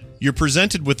 you're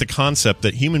presented with the concept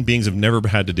that human beings have never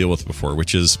had to deal with before,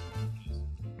 which is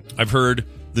I've heard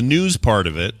the news part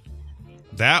of it.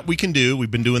 That we can do.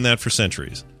 We've been doing that for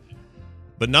centuries.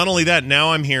 But not only that,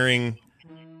 now I'm hearing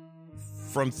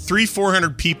from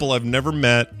 300-400 people I've never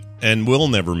met and will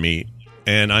never meet,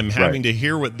 and I'm having to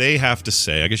hear what they have to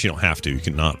say. I guess you don't have to. You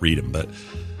can not read them,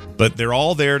 but they're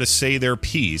all there to say their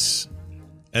piece,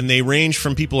 and they range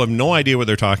from people who have no idea what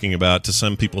they're talking about to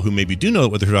some people who maybe do know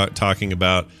what they're talking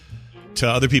about, to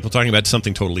other people talking about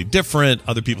something totally different,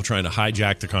 other people trying to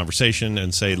hijack the conversation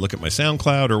and say, look at my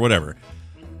SoundCloud or whatever.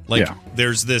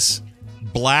 There's this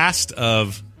blast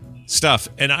of stuff,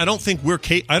 and I don't think we're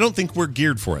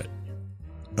geared for it.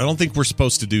 I don't think we're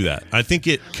supposed to do that. I think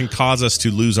it can cause us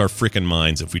to lose our freaking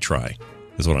minds if we try,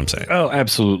 is what I'm saying. Oh,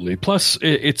 absolutely. Plus,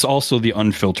 it's also the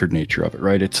unfiltered nature of it,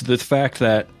 right? It's the fact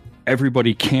that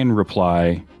everybody can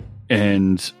reply,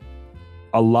 and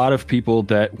a lot of people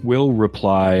that will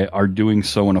reply are doing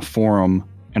so in a forum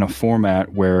and a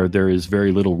format where there is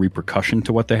very little repercussion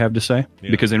to what they have to say,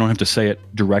 because they don't have to say it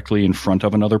directly in front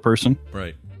of another person.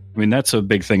 Right. I mean, that's a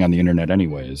big thing on the internet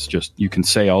anyway, is just you can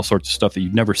say all sorts of stuff that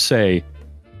you'd never say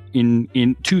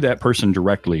in to that person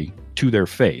directly to their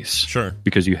face. Sure.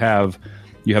 Because you have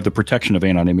the protection of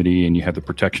anonymity, and you have the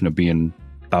protection of being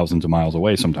thousands of miles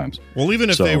away sometimes. Well, even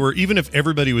if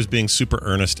everybody was being super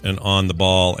earnest and on the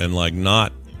ball and like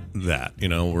not that,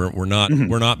 we're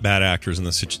not bad actors in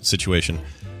this situation.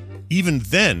 Even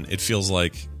then, it feels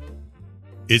like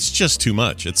it's just too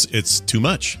much. It's too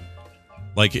much.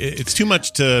 Like it's too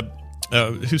much to.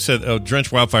 Who said? Oh,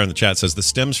 Drench Wildfire in the chat says this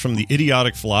stems from the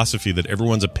idiotic philosophy that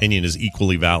everyone's opinion is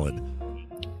equally valid.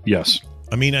 Yes,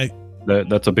 I mean,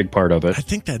 that's a big part of it. I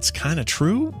think that's kind of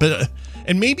true, but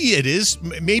and maybe it is.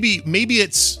 Maybe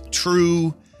it's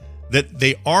true that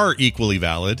they are equally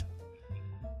valid.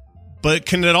 But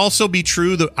can it also be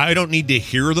true that I don't need to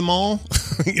hear them all?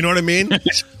 You know what I mean?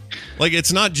 Like,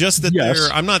 it's not just that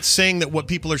I'm not saying that what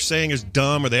people are saying is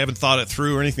dumb or they haven't thought it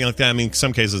through or anything like that. I mean, in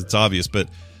some cases it's obvious, but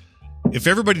if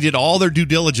everybody did all their due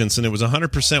diligence and it was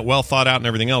 100% well thought out and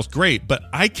everything else, great. But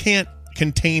I can't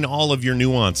contain all of your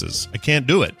nuances. I can't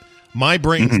do it. My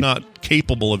brain's not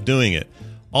capable of doing it.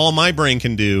 All my brain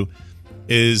can do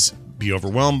is be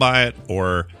overwhelmed by it,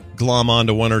 or glom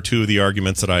onto one or two of the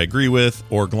arguments that I agree with,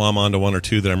 or glom onto one or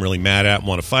two that I'm really mad at and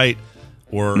want to fight,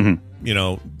 or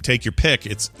take your pick.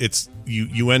 It's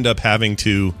you end up having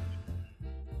to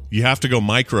go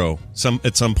micro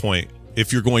at some point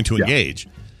if you're going to engage.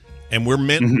 And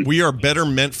we are better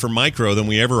meant for micro than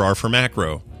we ever are for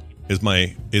macro, is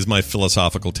my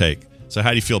philosophical take. So how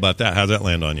do you feel about that? How does that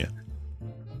land on you?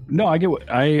 No,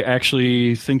 I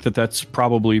actually think that that's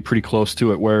probably pretty close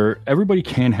to it, where everybody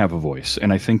can have a voice.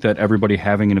 And I think that everybody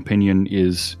having an opinion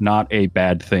is not a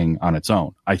bad thing on its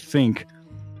own. I think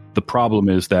the problem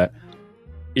is that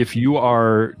if you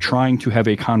are trying to have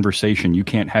a conversation, you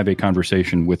can't have a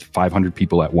conversation with 500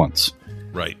 people at once.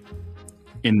 Right.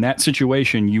 In that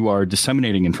situation, you are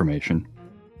disseminating information.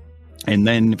 And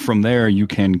then from there, you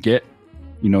can get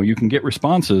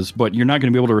responses, but you're not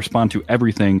going to be able to respond to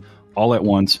everything all at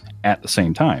once at the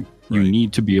same time. You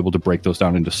need to be able to break those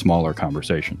down into smaller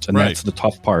conversations. And that's the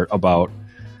tough part about,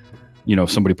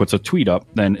 somebody puts a tweet up,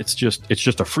 then it's just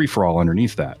a free for all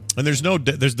underneath that. And there's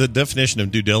the definition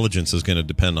of due diligence is going to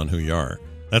depend on who you are.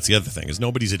 That's the other thing, is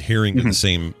nobody's adhering to the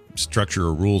same structure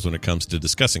or rules when it comes to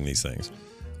discussing these things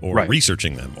or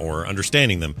researching them or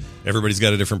understanding them. Everybody's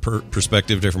got a different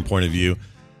perspective, different point of view.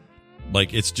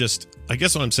 Like, it's just, I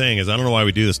guess what I'm saying is, I don't know why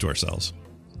we do this to ourselves.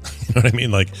 You know what I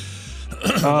mean? Like,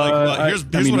 here's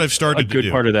what I've started to do. A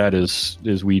good part of that is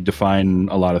we define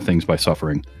a lot of things by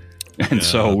suffering. And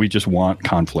so we just want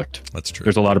conflict. That's true.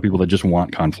 There's a lot of people that just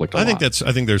want conflict. I think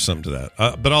there's some to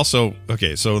that. But also,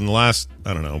 okay, so in the last,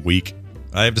 week,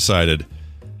 I have decided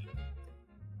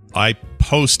I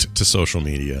post to social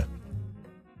media,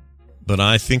 but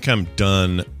I think I'm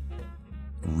done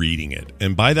reading it.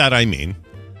 And by that I mean,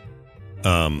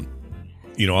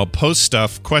 I'll post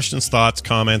stuff, questions, thoughts,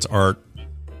 comments, art,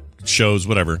 shows,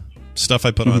 whatever, stuff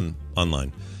I put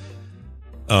online.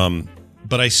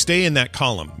 But I stay in that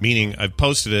column, meaning I've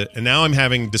posted it, and now I'm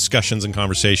having discussions and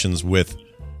conversations with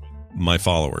my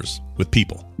followers, with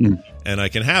people. And I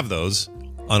can have those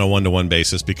on a one-to-one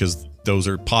basis because those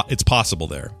are it's possible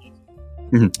there.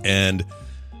 And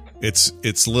it's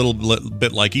a little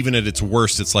bit like, even at its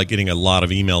worst, it's like getting a lot of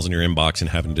emails in your inbox and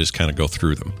having to just kind of go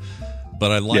through them.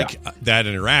 But I like that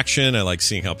interaction. I like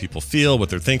seeing how people feel, what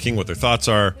they're thinking, what their thoughts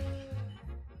are.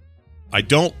 I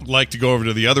don't like to go over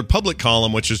to the other public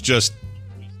column, which is just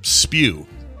spew.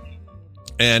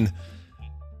 And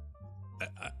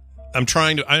I'm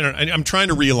trying to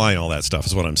realign all that stuff,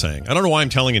 is what I'm saying. I don't know why I'm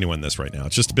telling anyone this right now.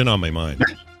 It's just been on my mind.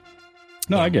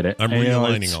 No, I get it. I'm And,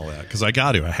 realigning all that because I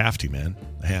have to, man.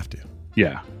 I have to.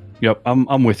 Yeah. Yep.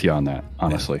 I'm with you on that.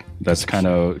 Honestly, that's kind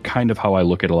of how I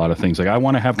look at a lot of things. Like I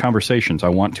want to have conversations. I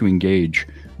want to engage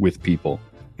with people,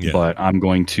 but I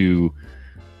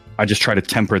just try to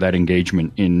temper that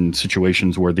engagement in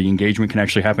situations where the engagement can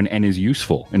actually happen and is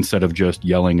useful instead of just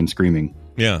yelling and screaming.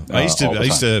 Yeah. I used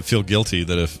to feel guilty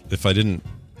that if I didn't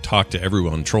talk to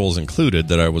everyone, trolls included,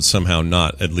 that I was somehow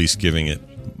not at least giving it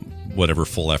whatever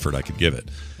full effort I could give it.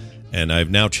 And I've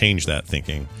now changed that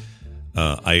thinking.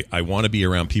 I want to be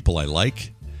around people I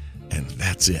like, and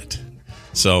that's it.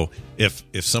 So if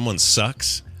someone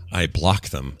sucks, I block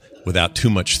them without too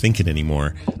much thinking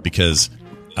anymore, because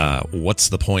what's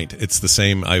the point? It's the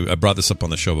same. I brought this up on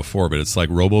the show before, but it's like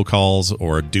robocalls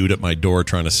or a dude at my door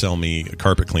trying to sell me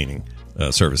carpet cleaning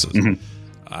services. Mm-hmm.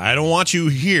 I don't want you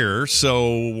here,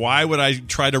 so why would I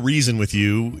try to reason with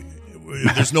you?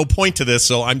 There's no point to this,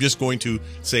 so I'm just going to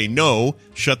say no,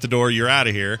 shut the door, you're out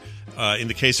of here. In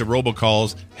the case of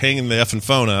robocalls, hanging the effing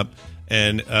phone up.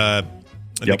 And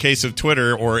in the case of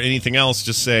Twitter or anything else,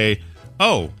 just say,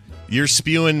 oh, you're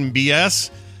spewing BS?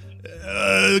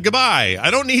 Goodbye. I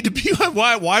don't need to be.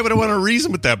 Why would I want to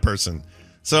reason with that person?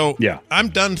 So I'm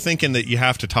done thinking that you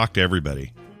have to talk to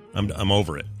everybody. I'm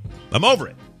over it. I'm over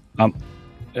it.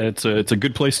 It's a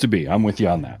good place to be. I'm with you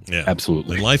on that. Yeah,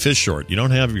 absolutely. And life is short. You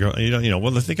don't have your.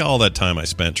 Well, think of all that time I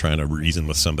spent trying to reason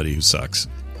with somebody who sucks.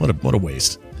 What a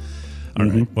waste. All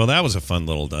right. Well, that was a fun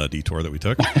little detour that we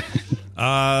took.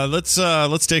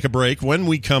 Let's take a break. When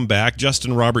we come back,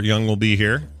 Justin Robert Young will be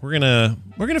here. We're gonna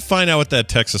find out what that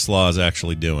Texas law is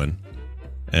actually doing,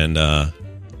 and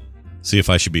see if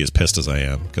I should be as pissed as I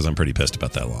am, because I'm pretty pissed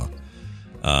about that law.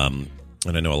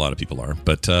 And I know a lot of people are.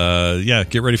 But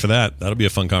get ready for that. That'll be a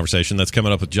fun conversation. That's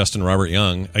coming up with Justin Robert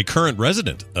Young, a current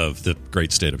resident of the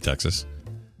great state of Texas.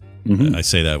 Mm-hmm. I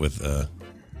say that with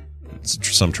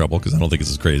some trouble, because I don't think it's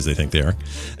as great as they think they are.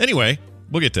 Anyway,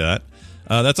 we'll get to that.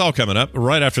 That's all coming up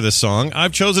right after this song.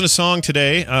 I've chosen a song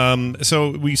today.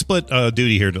 So we split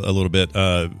duty here a little bit.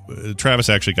 Travis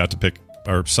actually got to pick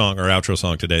our outro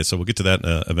song today, so we'll get to that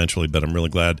eventually, but I'm really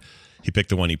glad he picked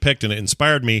the one he picked, and it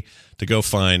inspired me to go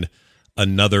find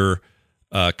another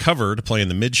cover to play in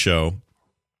the mid-show,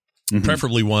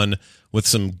 preferably one with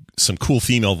some cool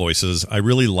female voices. I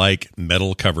really like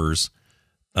metal covers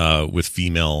with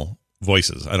female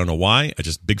voices. I don't know why. I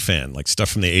just big fan. Like stuff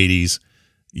from the 80s.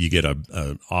 You get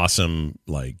a awesome,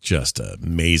 like just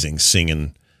amazing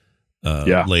singing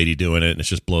lady doing it, and it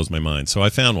just blows my mind. So I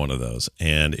found one of those,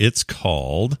 and it's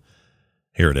called,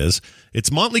 here it is.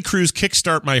 It's Motley Crue's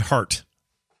Kickstart My Heart,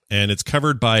 and it's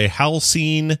covered by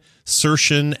Halseen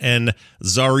Sershin and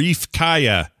Zarif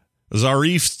Tsakaya.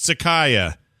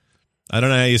 I don't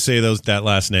know how you say that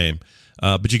last name.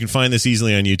 But you can find this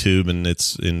easily on YouTube, and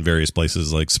it's in various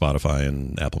places like Spotify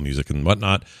and Apple Music and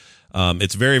whatnot.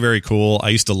 It's very, very cool. I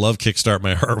used to love Kickstart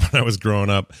My Heart when I was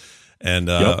growing up, and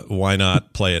why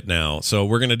not play it now? So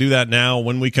we're going to do that now.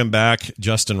 When we come back,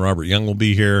 Justin Robert Young will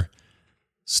be here.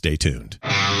 Stay tuned.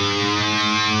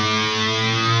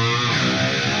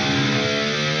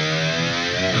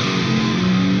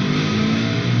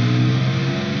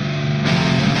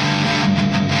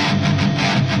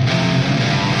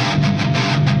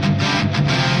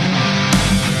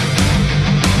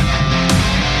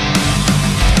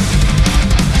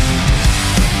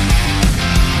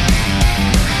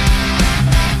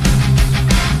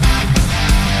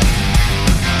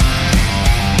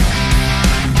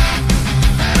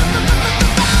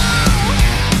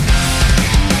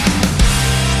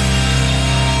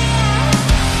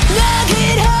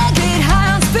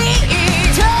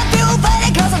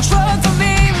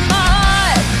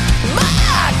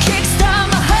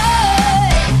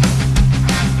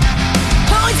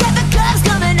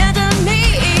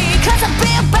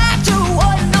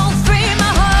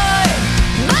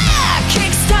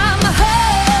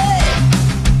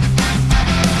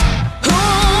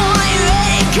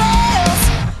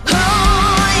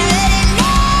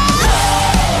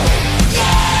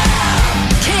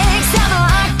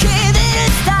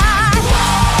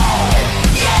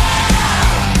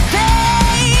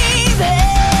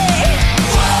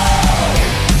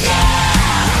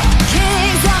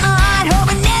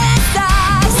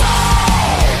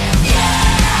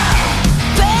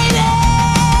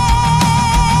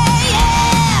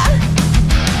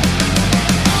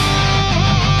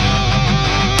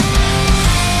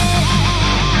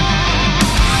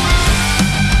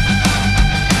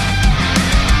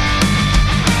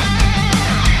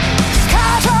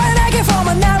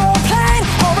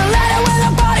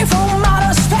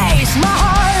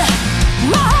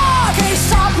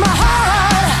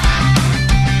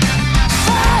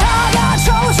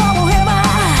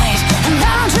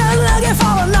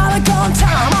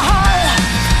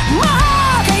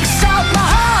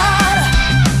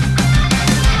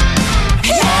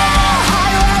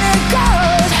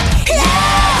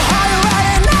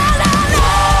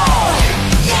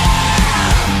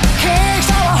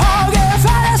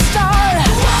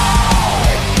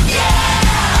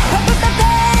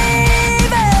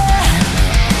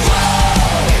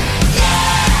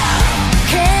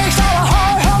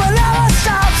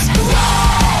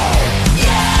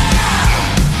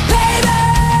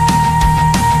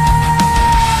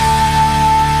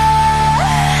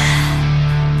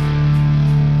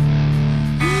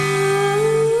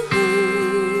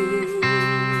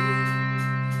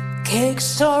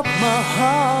 kickstart my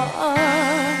heart,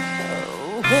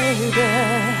 oh, baby.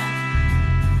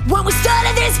 When we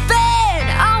started this band,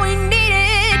 all we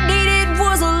needed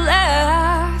was a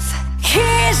laugh.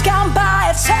 Years gone by,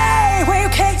 I'd say, where you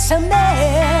kicked some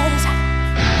ass.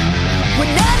 When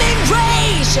nothing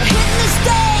raised, you're hitting the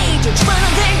stage, you're trying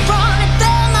to think wrong and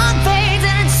thumb on veins,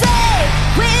 and I'd say,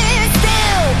 we're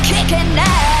still kicking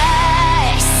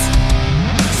ass.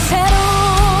 Said,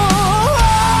 oh,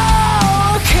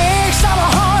 kicks on a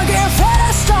hard gear,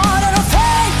 fast start and a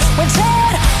fade. When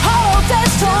said, oh,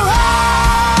 that's the right.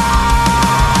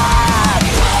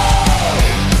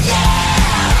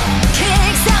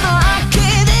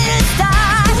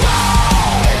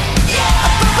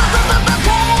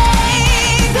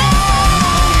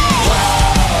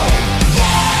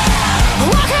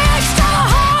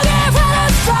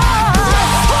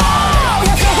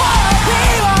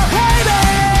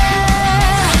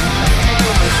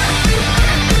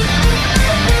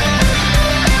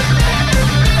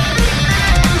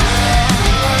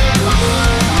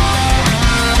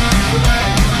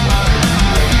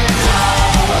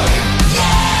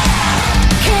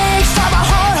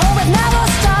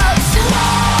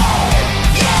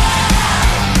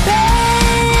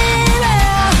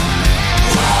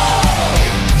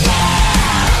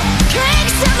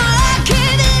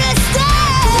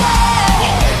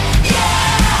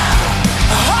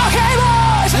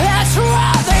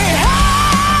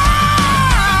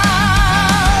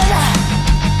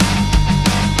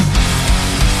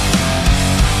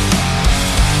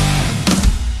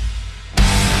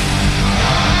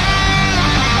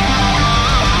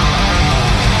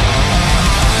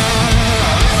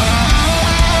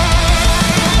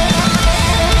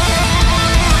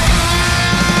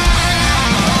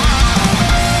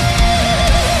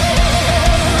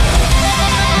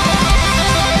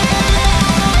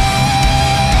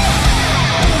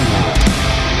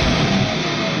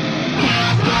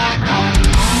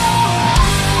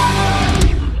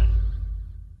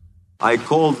 I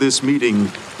called this meeting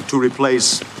to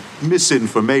replace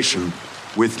misinformation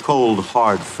with cold,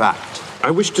 hard fact.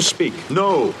 I wish to speak.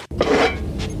 No.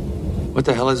 What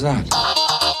the hell is that?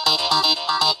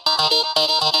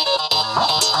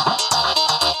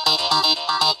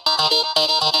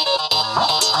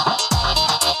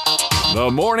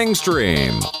 The Morning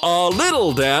Stream. A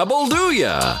little dabble do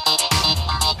ya?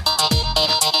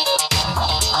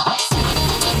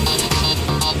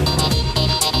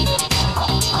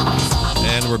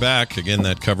 And we're back. Again,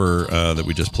 that cover that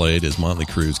we just played is Motley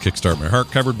Crue's Kickstart My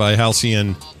Heart, covered by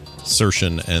Halcyon,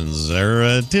 Sershin, and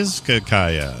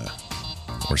Zaratizkaya,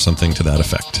 or something to that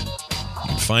effect. You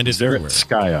can find it everywhere.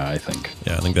 Zaratizkaya, I think.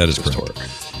 Yeah, I think that is correct.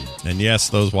 And yes,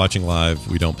 those watching live,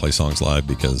 we don't play songs live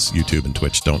because YouTube and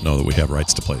Twitch don't know that we have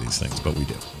rights to play these things, but we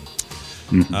do.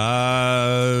 Mm-hmm.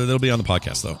 That'll be on the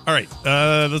podcast, though. All right,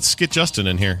 let's get Justin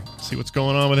in here, see what's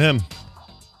going on with him.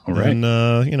 All right. And,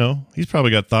 he's probably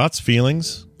got thoughts,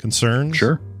 feelings, concerns.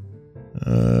 Sure.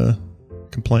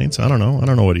 Complaints. I don't know. I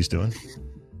don't know what he's doing.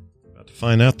 About to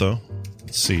find out, though.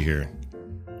 Let's see here.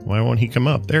 Why won't he come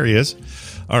up? There he is.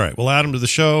 All right. We'll add him to the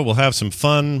show. We'll have some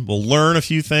fun. We'll learn a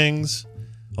few things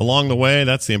along the way.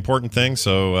 That's the important thing.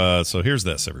 So here's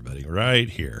this, everybody, right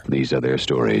here. These are their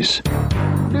stories.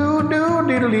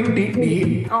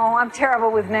 Oh, I'm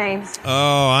terrible with names.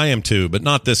 Oh, I am too, but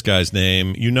not this guy's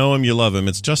name. You know him, you love him.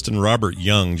 It's Justin Robert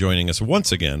Young joining us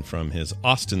once again from his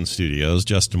Austin studios.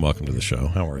 Justin, welcome to the show.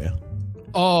 How are you?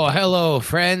 Oh, hello,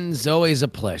 friends. Always a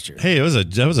pleasure. Hey,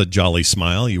 that was a jolly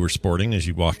smile you were sporting as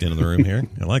you walked into the room here.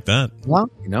 I like that. Well,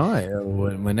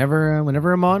 whenever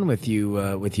I'm on with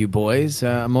you boys,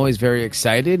 I'm always very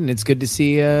excited, and it's good to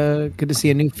see a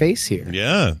new face here.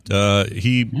 Yeah,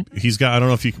 he's got. I don't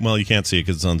know if you can't see it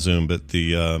because it's on Zoom, but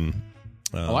the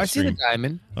I see the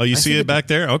diamond. Oh, you see it back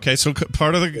there? Okay, so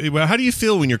part of how do you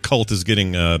feel when your cult is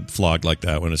getting flogged like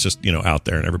that? When it's just out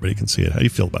there and everybody can see it? How do you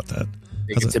feel about that?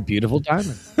 It's a beautiful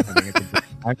diamond.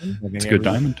 It's a good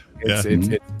diamond.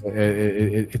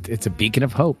 It's a beacon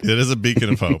of hope. It is a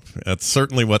beacon of hope. That's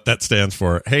certainly what that stands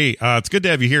for. Hey, it's good to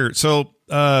have you here. So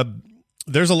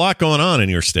there's a lot going on in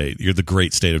your state. You're the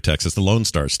great state of Texas, the Lone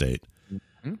Star State.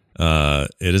 Mm-hmm.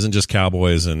 It isn't just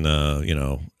cowboys and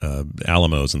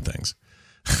Alamos and things.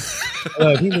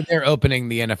 I think they're opening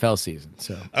the NFL season.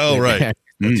 So right.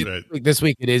 That's right. This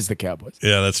week it is the Cowboys.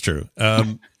 Yeah, that's true.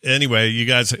 Anyway, you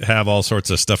guys have all sorts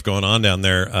of stuff going on down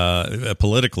there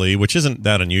politically, which isn't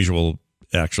that unusual,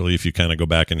 actually, if you kind of go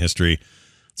back in history.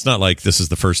 It's not like this is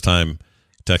the first time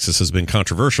Texas has been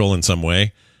controversial in some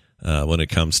way when it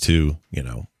comes to,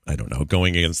 I don't know,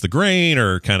 going against the grain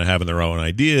or kind of having their own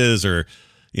ideas or,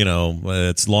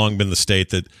 it's long been the state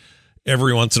that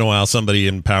every once in a while somebody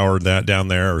in power that down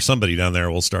there or somebody down there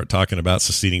will start talking about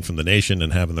seceding from the nation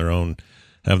and having their own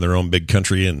big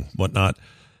country and whatnot.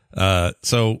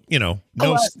 So,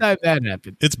 last time that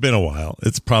happened, it's been a while.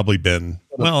 It's probably been,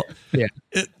 well, yeah.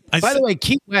 By the way,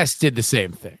 Key West did the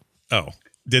same thing. Oh,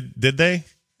 did they?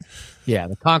 Yeah,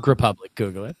 the Conch Republic.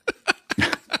 Google it.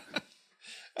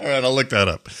 All right, I'll look that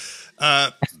up.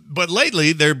 But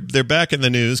lately they're back in the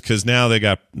news because now they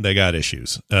got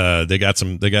issues. They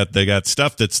got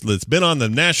stuff that's been on the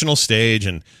national stage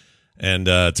and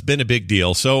it's been a big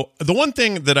deal. So the one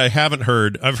thing that I haven't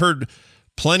heard, I've heard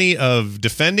plenty of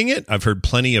defending it. I've heard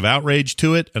plenty of outrage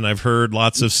to it, and I've heard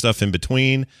lots of stuff in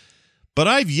between. But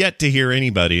I've yet to hear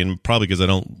anybody, and probably because I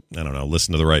don't know,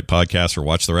 listen to the right podcasts or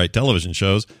watch the right television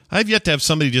shows. I've yet to have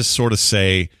somebody just sort of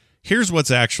say, "Here's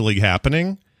what's actually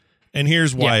happening." And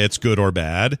here's why it's good or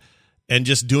bad, and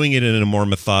just doing it in a more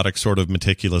methodic, sort of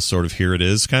meticulous, sort of here it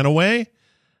is kind of way.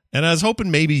 And I was hoping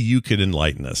maybe you could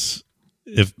enlighten us,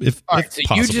 if right, so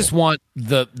possible. You just want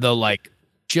the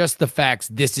just the facts.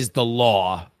 This is the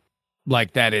law,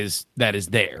 like that is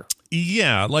there.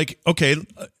 Yeah, like okay,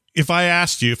 if I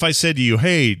said to you,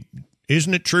 hey,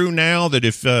 isn't it true now that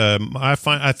if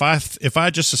I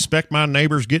just suspect my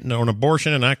neighbor's getting an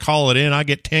abortion and I call it in, I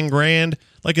get $10,000?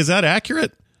 Like, is that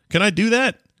accurate? Can I do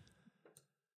that?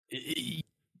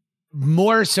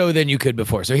 More so than you could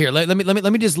before. So here, let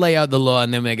me just lay out the law,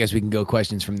 and then I guess we can go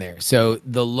questions from there. So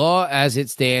the law as it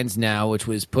stands now, which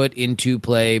was put into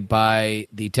play by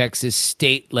the Texas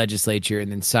state legislature and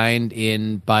then signed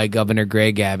in by Governor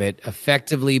Greg Abbott,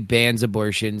 effectively bans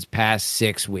abortions past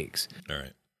 6 weeks. All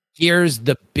right. Here's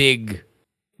the big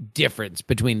difference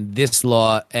between this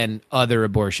law and other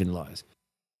abortion laws.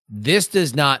 This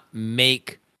does not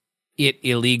make it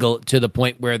illegal to the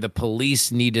point where the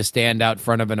police need to stand out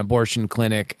front of an abortion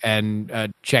clinic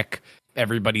and check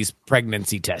everybody's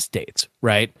pregnancy test dates,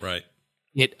 right? Right.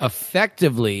 It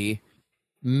effectively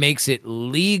makes it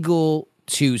legal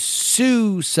to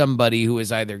sue somebody who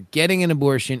is either getting an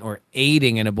abortion or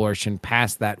aiding an abortion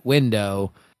past that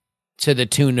window to the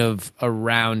tune of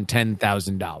around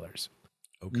 $10,000.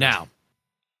 Okay. Now,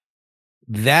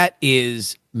 that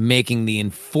is making the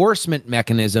enforcement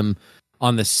mechanism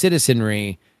on the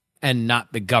citizenry and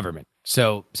not the government.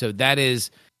 So that is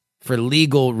for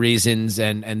legal reasons,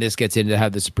 and this gets into how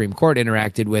the Supreme Court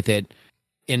interacted with it,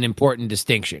 an important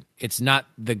distinction. It's not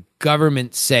the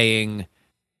government saying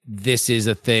this is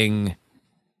a thing.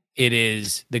 It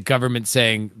is the government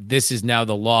saying this is now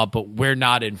the law, but we're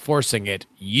not enforcing it.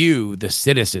 You, the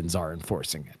citizens, are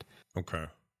enforcing it. Okay.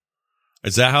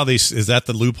 Is that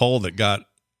the loophole that got...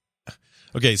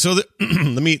 Okay, so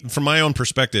from my own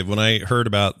perspective, when I heard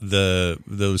about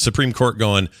the Supreme Court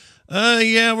going,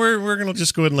 yeah, we're going to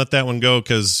just go ahead and let that one go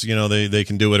because, they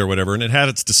can do it or whatever. And it had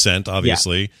its dissent,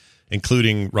 obviously,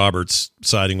 including Roberts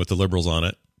siding with the liberals on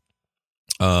it,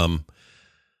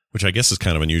 which I guess is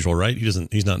kind of unusual, right?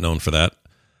 He's not known for that.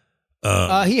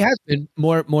 He has been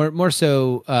more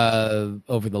so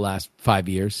over the last 5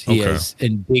 years. He has,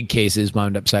 in big cases,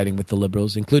 wound up siding with the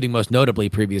liberals, including most notably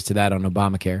previous to that on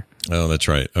Obamacare. Oh, that's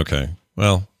right. Okay.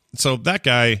 Well, so that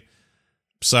guy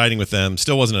siding with them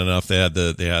still wasn't enough. They had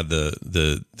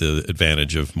the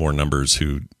advantage of more numbers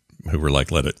who were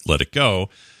like, let it go.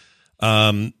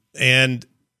 And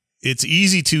it's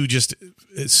easy to just,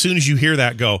 as soon as you hear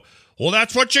that, go, well,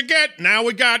 that's what you get. Now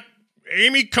we got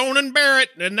Amy Coney Barrett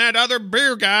and that other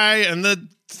beer guy and the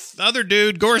other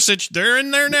dude, Gorsuch, they're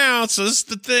in there now. So this is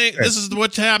the thing. This is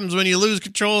what happens when you lose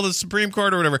control of the Supreme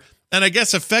Court or whatever. And I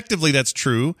guess effectively that's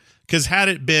true, because had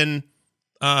it been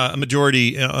a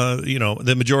majority,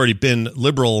 the majority been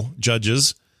liberal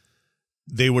judges,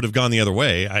 they would have gone the other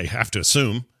way, I have to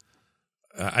assume.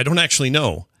 I don't actually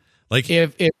know. Like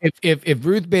if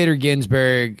Ruth Bader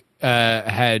Ginsburg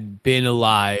had been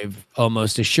alive,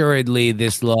 almost assuredly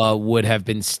this law would have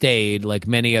been stayed, like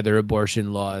many other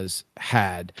abortion laws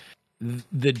had.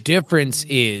 The difference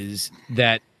is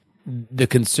that the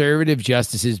conservative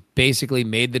justices basically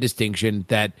made the distinction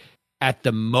that at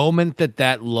the moment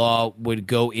that law would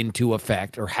go into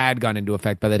effect, or had gone into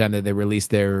effect by the time that they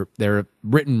released their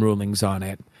written rulings on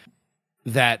it,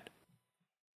 that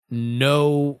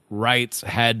no rights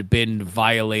had been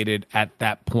violated at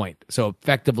that point. So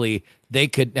effectively, they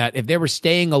could not, if they were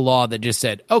staying a law that just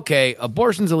said, okay,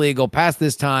 abortion's illegal past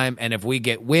this time, and if we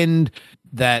get wind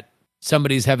that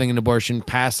somebody's having an abortion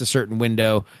past a certain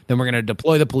window, then we're going to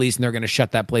deploy the police and they're going to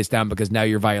shut that place down because now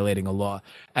you're violating a law.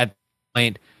 At that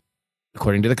point,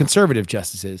 according to the conservative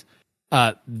justices,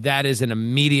 that is an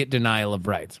immediate denial of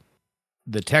rights.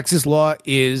 The Texas law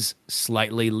is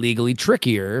slightly legally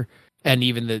trickier, and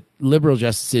even the liberal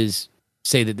justices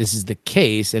say that this is the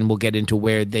case, and we'll get into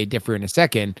where they differ in a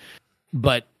second.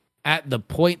 But at the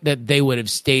point that they would have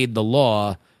stayed the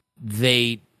law,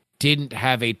 they didn't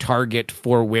have a target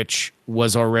for which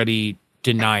was already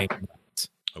denied.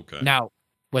 Okay. Now,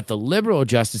 what the liberal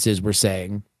justices were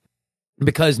saying,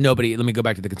 because nobody, let me go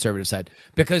back to the conservative side,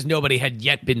 because nobody had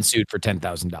yet been sued for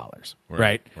 $10,000,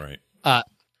 right? Right.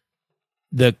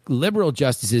 The liberal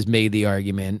justices made the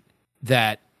argument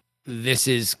that this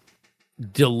is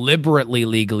deliberately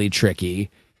legally tricky.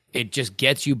 It just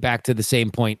gets you back to the same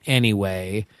point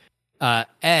anyway.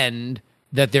 And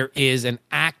that there is an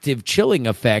active chilling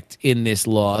effect in this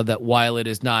law, that while it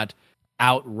is not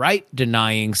outright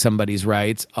denying somebody's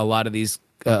rights, a lot of these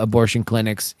abortion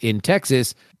clinics in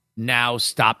Texas now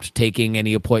stopped taking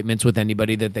any appointments with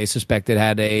anybody that they suspected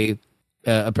had a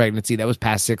pregnancy that was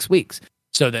past 6 weeks,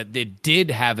 so that it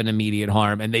did have an immediate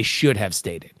harm, and they should have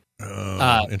stayed it.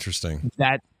 Interesting.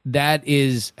 That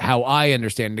is how I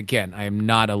understand it. Again, I am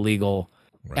not a legal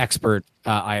expert.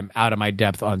 I am out of my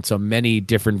depth on so many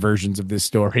different versions of this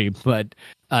story, but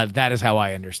that is how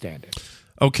I understand it.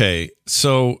 Okay,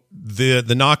 so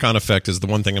the knock-on effect is the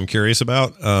one thing I'm curious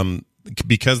about,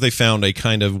 because they found a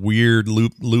kind of weird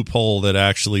loophole that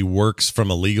actually works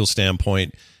from a legal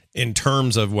standpoint in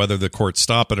terms of whether the courts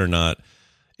stop it or not.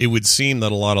 It would seem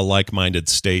that a lot of like-minded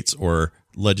states or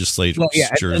legislatures. Well, yeah,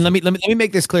 and let me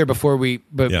make this clear before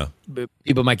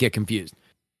people might get confused.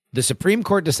 The Supreme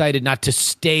Court decided not to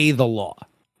stay the law,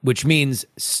 which means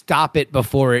stop it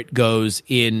before it goes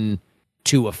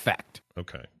into effect.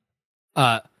 Okay.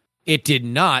 It did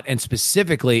not, and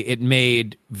specifically, it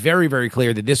made very, very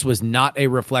clear that this was not a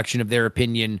reflection of their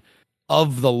opinion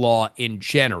of the law in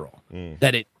general,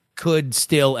 that it could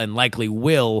still and likely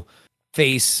will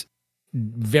face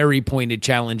very pointed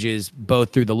challenges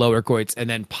both through the lower courts and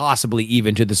then possibly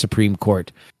even to the Supreme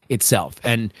Court itself.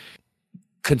 And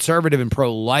conservative and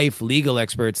pro-life legal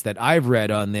experts that I've read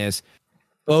on this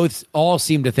all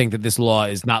seem to think that this law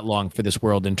is not long for this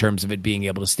world in terms of it being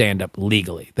able to stand up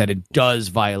legally, that it does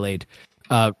violate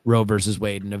Roe versus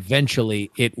Wade, and eventually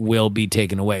it will be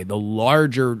taken away.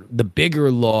 The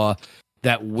bigger law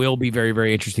that will be very,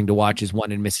 very interesting to watch is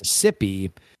one in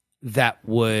Mississippi that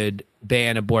would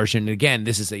ban abortion. Again,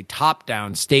 this is a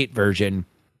top-down state version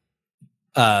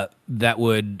that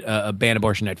would ban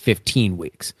abortion at 15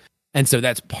 weeks. And so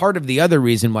that's part of the other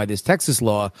reason why this Texas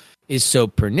law is so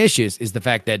pernicious, is the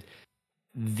fact that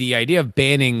the idea of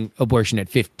banning abortion at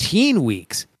 15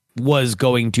 weeks was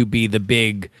going to be the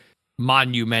big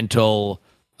monumental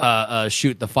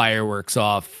shoot the fireworks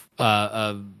off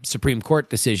Supreme Court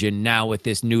decision. Now with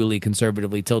this newly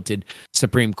conservatively tilted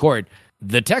Supreme Court,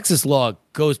 the Texas law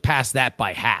goes past that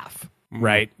by half,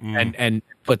 right? And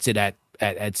puts it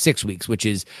at 6 weeks, which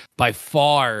is by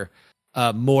far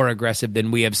more aggressive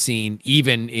than we have seen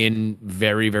even in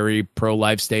very, very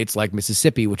pro-life states like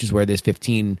Mississippi, which is where this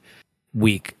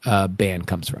 15-week ban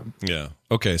comes from. Yeah.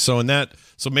 Okay. So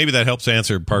maybe that helps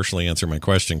partially answer my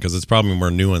question, because it's probably more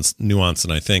nuanced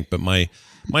than I think. But my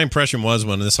impression was,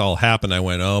 when this all happened, I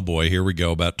went, oh boy, here we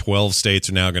go. About 12 states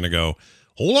are now going to go,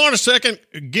 hold on a second,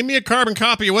 give me a carbon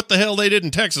copy of what the hell they did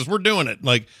in Texas. We're doing it.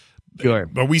 Like, sure.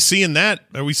 Are we seeing that?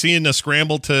 Are we seeing a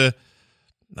scramble to,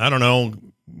 I don't know,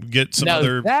 get some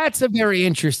other? That's a very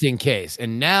interesting case.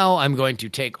 And now I'm going to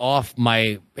take off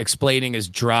my explaining as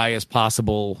dry as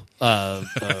possible.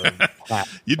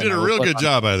 You did a real good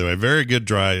job, by the way. Very good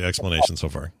dry explanation so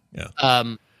far. Yeah.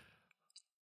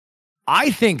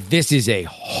 I think this is a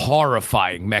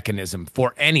horrifying mechanism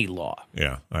for any law.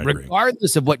 Yeah, I agree.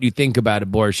 Regardless of what you think about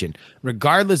abortion,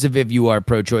 regardless of if you are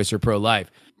pro-choice or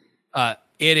pro-life, it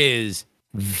is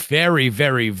very,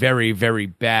 very, very, very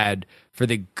bad for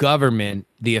the government,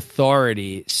 the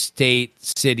authority, state,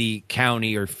 city,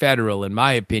 county, or federal, in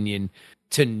my opinion,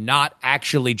 to not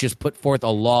actually just put forth a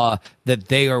law that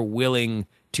they are willing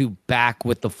to back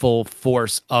with the full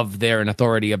force of and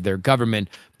authority of their government,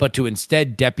 but to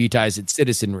instead deputize its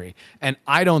citizenry. And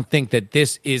I don't think that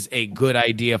this is a good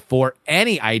idea for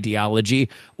any ideology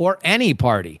or any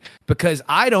party, because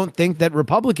I don't think that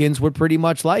Republicans would pretty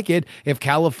much like it if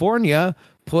California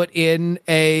put in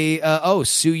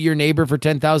sue your neighbor for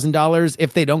 $10,000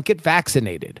 if they don't get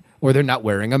vaccinated, or they're not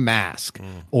wearing a mask,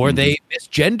 or they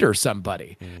misgender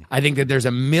somebody. I think that there's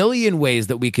a million ways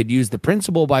that we could use the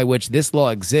principle by which this law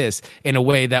exists in a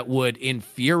way that would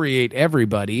infuriate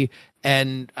everybody.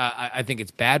 And I think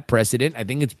it's bad precedent. I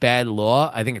think it's bad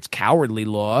law. I think it's cowardly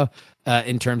law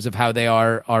in terms of how they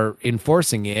are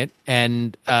enforcing it.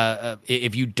 And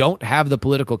if you don't have the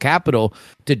political capital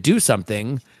to do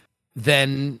something,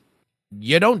 then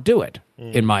you don't do it,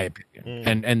 in my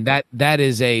opinion. And that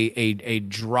is a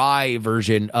dry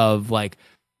version of like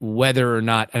whether or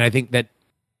not, and I think that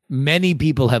many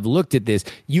people have looked at this,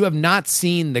 you have not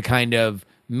seen the kind of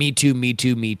Me Too, Me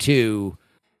Too, Me Too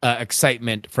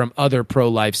excitement from other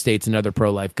pro-life states and other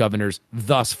pro-life governors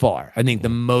thus far. I think the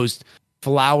most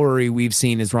flowery we've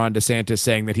seen is Ron DeSantis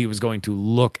saying that he was going to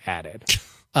look at it.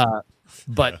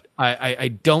 But I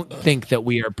don't think that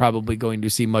we are probably going to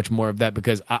see much more of that,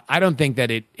 because I don't think that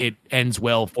it ends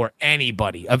well for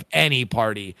anybody of any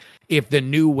party if the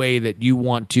new way that you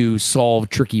want to solve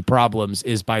tricky problems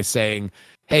is by saying,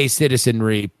 hey,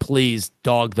 citizenry, please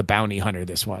dog the bounty hunter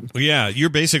this one. Well, yeah, you're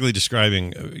basically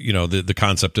describing, the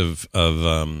concept of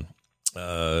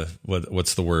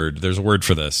what's the word? There's a word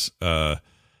for this.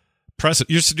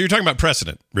 Precedent. You're talking about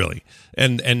precedent, really,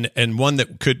 and one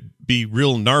that could be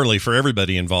real gnarly for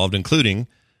everybody involved, including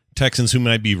Texans who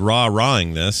might be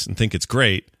rah-rahing this and think it's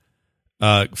great.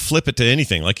 Flip it to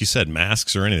anything, like you said,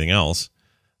 masks or anything else.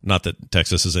 Not that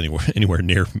Texas is anywhere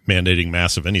near mandating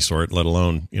masks of any sort, let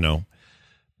alone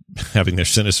having their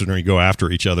citizenry go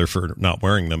after each other for not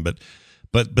wearing them. But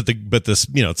this,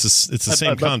 it's the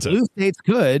same concept. Blue states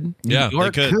could. New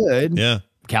York could. Yeah.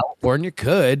 California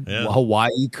could. Yeah.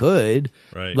 Hawaii could.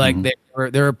 Right. Like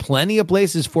there are plenty of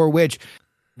places for which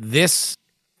this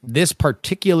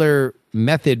particular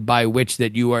method by which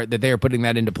that they are putting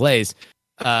that into place,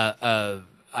 I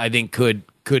think could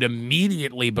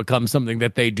immediately become something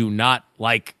that they do not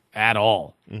like at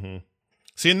all. Mm-hmm.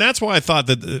 See, and that's why I thought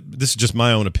that this is just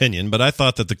my own opinion, but I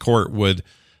thought that the court would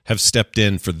have stepped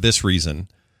in for this reason,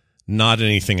 not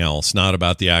anything else, not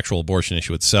about the actual abortion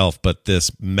issue itself, but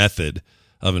this method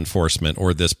of enforcement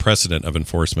or this precedent of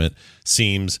enforcement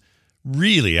seems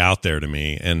really out there to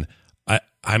me. And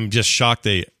I'm just shocked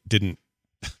they didn't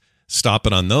stop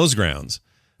it on those grounds.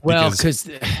 Well,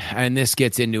 and this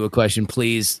gets into a question,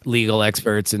 please, legal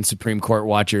experts and Supreme Court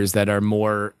watchers that are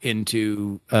more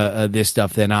into this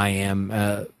stuff than I am,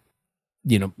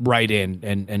 write in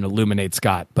and illuminate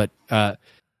Scott. But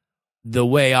the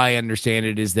way I understand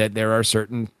it is that there are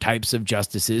certain types of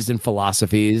justices and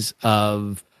philosophies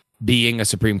of being a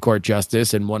Supreme Court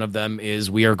justice, and one of them is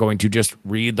we are going to just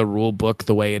read the rule book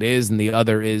the way it is, and the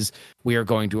other is we are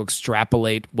going to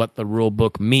extrapolate what the rule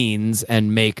book means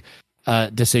and make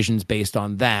decisions based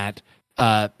on that.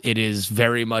 It is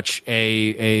very much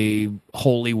a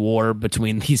holy war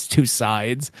between these two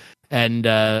sides, and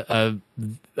the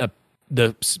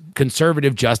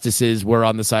conservative justices were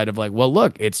on the side of like, well,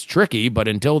 look, it's tricky, but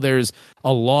until there's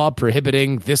a law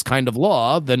prohibiting this kind of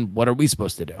law, then what are we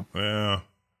supposed to do? Yeah.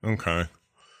 Okay.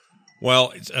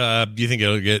 Well, do you think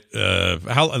it'll get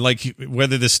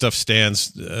whether this stuff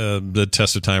stands the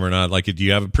test of time or not? Like, do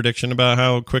you have a prediction about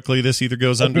how quickly this either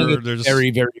goes under? Or there's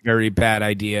very, very, very bad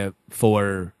idea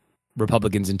for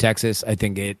Republicans in Texas. I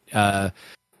think it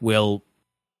will.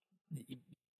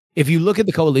 If you look at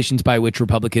the coalitions by which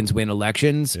Republicans win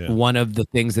elections, one of the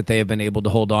things that they have been able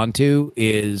to hold on to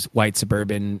is white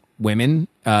suburban women.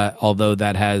 Although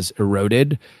that has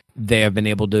eroded, they have been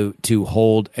able to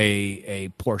hold a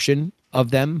portion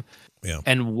of them. Yeah.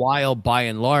 And while by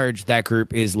and large that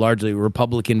group is largely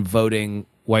Republican voting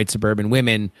white suburban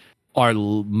women are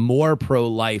more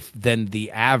pro-life than the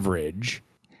average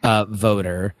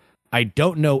voter, I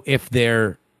don't know if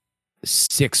they're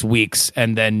 6 weeks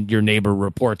and then your neighbor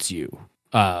reports you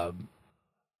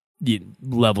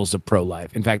levels of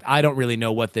pro-life. In fact, I don't really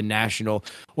know what the national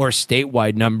or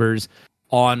statewide numbers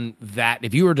on that.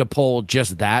 If you were to poll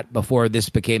just that before this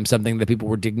became something that people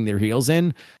were digging their heels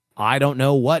in, I don't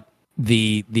know what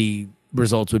the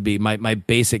results would be. My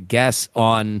basic guess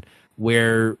on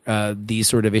where these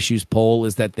sort of issues poll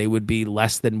is that they would be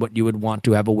less than what you would want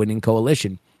to have a winning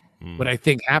coalition. What I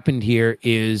think happened here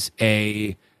is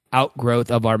a outgrowth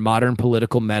of our modern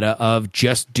political meta of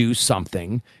just do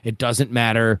something. It doesn't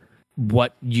matter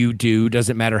what you do,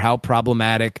 doesn't matter how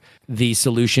problematic the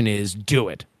solution is. Do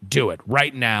it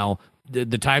right now.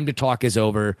 The time to talk is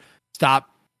over. Stop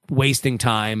wasting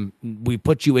time. We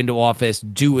put you into office.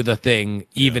 Do the thing,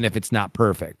 even if it's not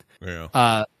perfect.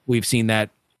 Yeah. We've seen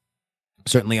that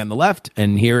certainly on the left,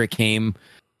 and here it came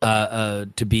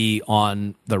to be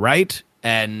on the right.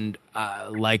 And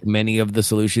like many of the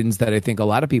solutions that I think a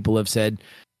lot of people have said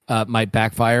might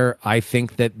backfire, I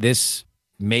think that this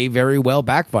may very well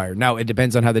backfire. Now, it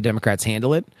depends on how the Democrats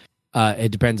handle it.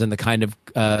 It depends on the kind of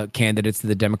candidates that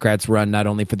the Democrats run, not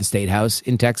only for the state house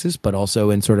in Texas, but also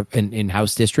in sort of in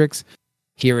House districts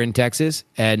here in Texas.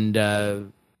 And,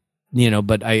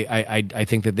 but I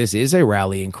think that this is a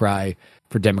rallying cry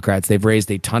for Democrats. They've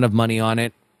raised a ton of money on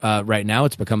it right now.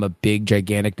 It's become a big,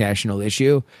 gigantic national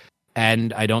issue.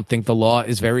 And I don't think the law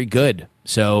is very good.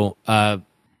 So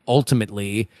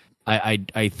ultimately,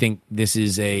 I think this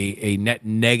is a net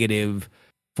negative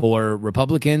for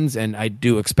Republicans, and I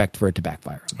do expect for it to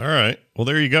backfire. All right. Well,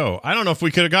 there you go. I don't know if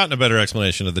we could have gotten a better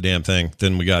explanation of the damn thing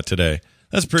than we got today.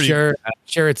 That's pretty. Sure,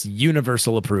 it's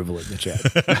universal approval in the chat.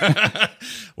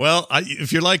 Well,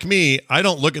 if you're like me, I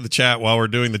don't look at the chat while we're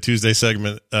doing the Tuesday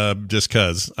segment just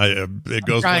because it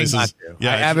goes places. Not to.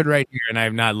 Yeah, I have it right here, and I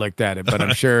have not looked at it, but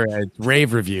I'm sure it's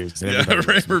rave reviews. Yeah,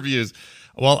 rave reviews.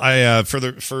 Well, I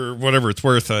for whatever it's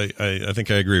worth, I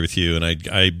think I agree with you, and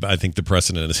I think the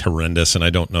precedent is horrendous, and I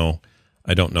don't know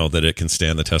that it can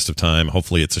stand the test of time.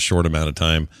 Hopefully, it's a short amount of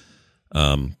time,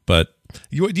 but.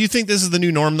 Do you think this is the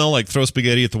new norm though? Like throw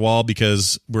spaghetti at the wall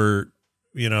because we're,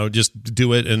 just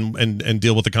do it and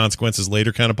deal with the consequences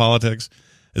later kind of politics?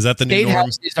 Is that the new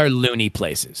norm? State houses are loony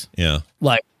places. Yeah.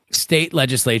 Like state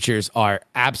legislatures are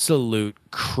absolute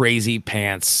crazy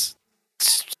pants,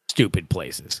 stupid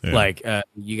places. Yeah. Like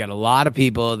you got a lot of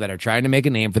people that are trying to make a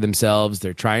name for themselves.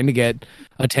 They're trying to get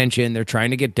attention. They're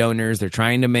trying to get donors. They're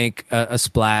trying to make a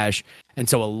splash. And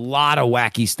so a lot of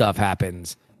wacky stuff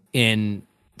happens in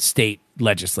state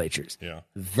legislatures. Yeah.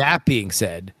 That being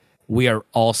said, we are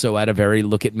also at a very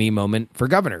look at me moment for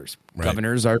governors. Right.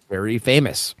 Governors are very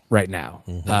famous right now.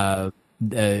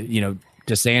 Mm-hmm.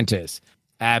 DeSantis,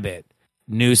 Abbott,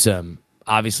 Newsom.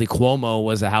 Obviously, Cuomo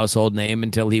was a household name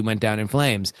until he went down in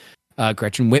flames.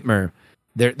 Gretchen Whitmer.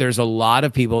 There's a lot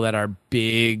of people that are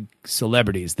big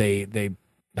celebrities. They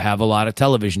have a lot of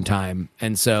television time,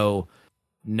 and so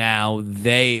now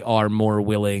they are more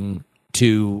willing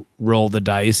to roll the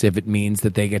dice if it means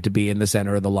that they get to be in the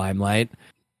center of the limelight.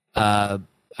 I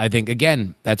think,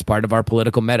 again, that's part of our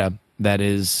political meta. That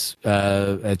is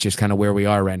that's just kind of where we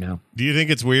are right now. Do you think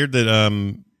it's weird that,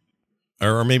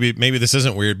 or maybe this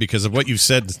isn't weird because of what you've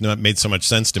said has not made so much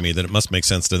sense to me that it must make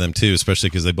sense to them too, especially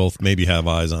because they both maybe have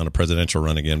eyes on a presidential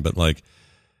run again. But like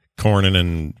Cornyn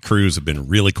and Cruz have been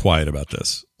really quiet about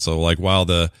this. So like while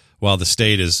the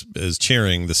state is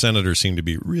cheering, the senators seem to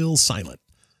be real silent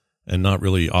and not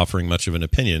really offering much of an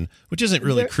opinion, which isn't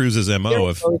really Cruz's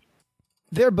MO.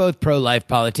 They're both pro-life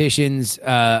politicians.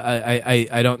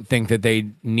 I don't think that they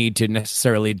need to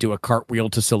necessarily do a cartwheel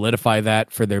to solidify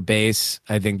that for their base.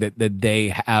 I think that they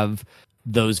have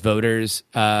those voters.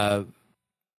 Although,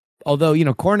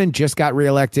 Cornyn just got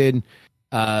reelected.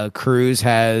 Cruz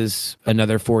has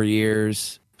another 4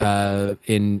 years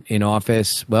in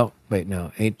office. Well, wait,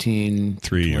 no, 18.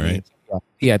 3, 20, right?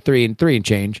 Yeah, 3 and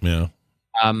change. Yeah.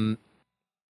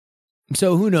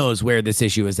 So who knows where this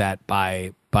issue is at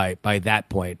by that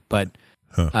point? But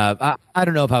I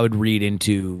don't know if I would read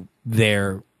into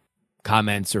their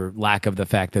comments or lack of the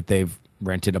fact that they've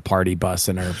rented a party bus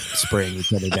and are spraying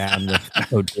each other down with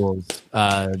code tools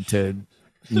to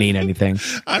mean anything.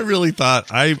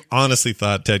 I honestly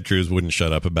thought Ted Cruz wouldn't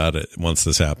shut up about it once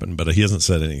this happened, but he hasn't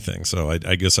said anything. So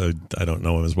I guess I don't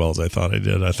know him as well as I thought I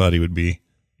did. I thought he would be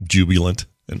jubilant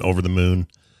and over the moon.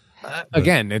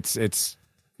 Again, it's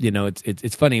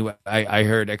funny.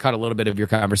 I caught a little bit of your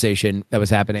conversation that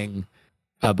was happening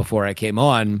before I came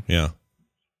on. Yeah.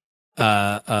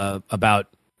 About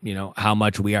how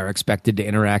much we are expected to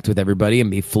interact with everybody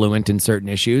and be fluent in certain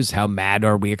issues. How mad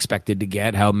are we expected to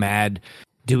get? How mad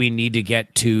do we need to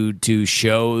get to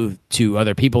show to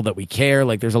other people that we care?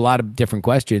 Like, there's a lot of different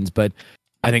questions, but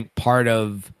I think part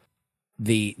of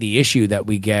the issue that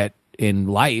we get in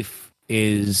life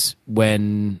is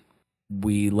when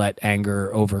we let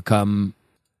anger overcome,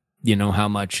 how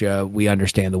much we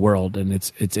understand the world, and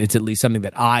it's at least something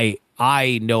that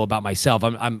I know about myself.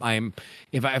 I'm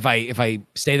if I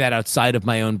say that outside of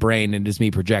my own brain, and it's me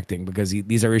projecting, because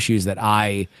these are issues that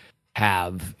I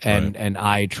have, and right. and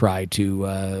I try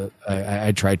to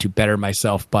better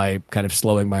myself by kind of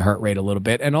slowing my heart rate a little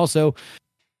bit, and also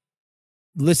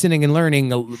listening and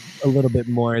learning a little bit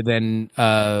more than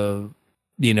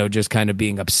just kind of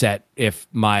being upset if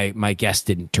my guest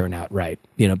didn't turn out right.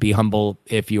 Be humble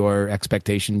if your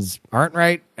expectations aren't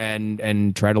right,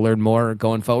 and try to learn more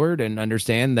going forward, and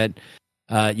understand that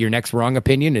your next wrong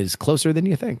opinion is closer than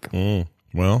you think.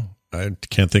 Well, I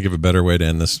can't think of a better way to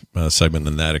end this segment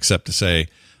than that, except to say,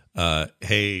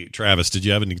 hey, Travis, did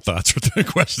you have any thoughts or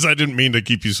questions? I didn't mean to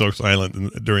keep you so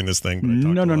silent during this thing.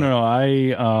 No.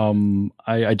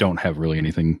 I don't have really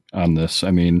anything on this.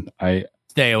 I mean,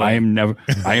 Stay away. I am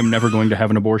never going to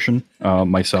have an abortion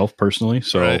myself personally.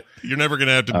 So right. You're never going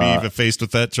to have to be faced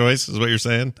with that choice, is what you're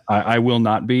saying? I will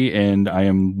not be, and I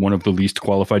am one of the least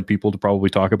qualified people to probably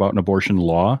talk about an abortion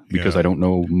law, because I don't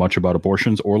know much about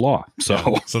abortions or law.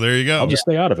 So there you go. I'll just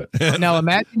stay out of it. Now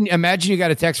imagine you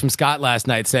got a text from Scott last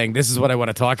night saying, "This is what I want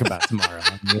to talk about tomorrow."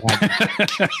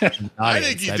 I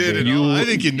think you did it. I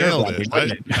think you nailed it.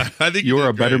 I think you're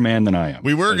a better man than I am.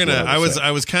 We were gonna. I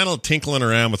was kind of tinkling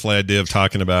around with the idea of talking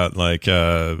talking about like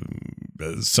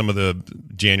some of the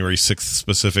January 6th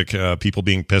specific people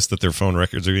being pissed that their phone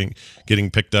records are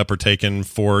getting picked up or taken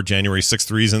for January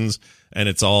 6th reasons, and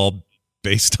it's all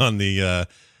based on the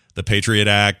Patriot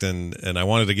Act, and I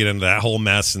wanted to get into that whole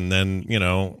mess, and then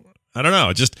I don't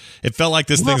know, it felt like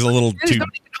this thing's a little too. I don't even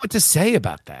know what to say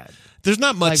about that. There's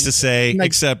not much to say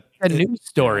except a news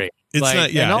story. It's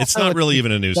not. Yeah, it's not really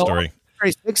even a news story. The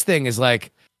January 6th thing is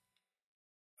like,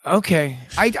 okay,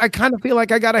 I kind of feel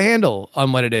like I got a handle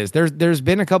on what it is. There's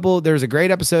been a couple. There's a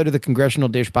great episode of the Congressional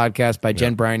Dish podcast by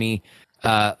Jen Briney,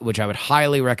 which I would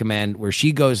highly recommend, where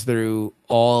she goes through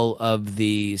all of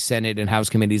the Senate and House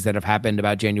committees that have happened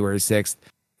about January 6th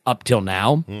up till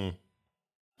now.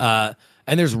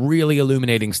 And there's really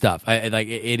illuminating stuff.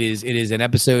 It is an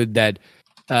episode that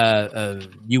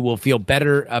you will feel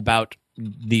better about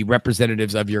the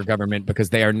representatives of your government, because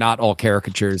they are not all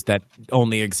caricatures that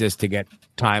only exist to get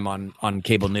time on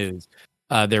cable news.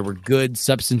 There were good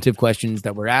substantive questions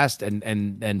that were asked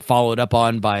and followed up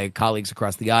on by colleagues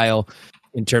across the aisle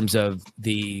in terms of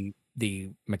the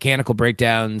mechanical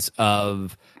breakdowns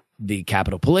of the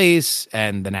Capitol Police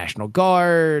and the National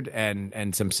Guard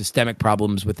and some systemic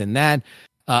problems within that,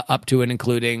 up to and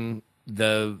including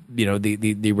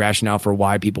the rationale for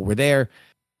why people were there.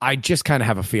 I just kind of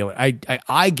have a feeling.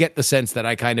 I get the sense that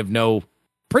I kind of know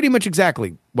pretty much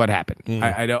exactly what happened.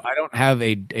 I don't have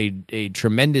a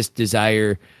tremendous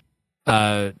desire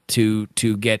to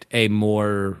get a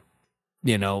more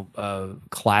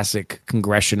classic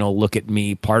congressional look at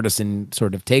me partisan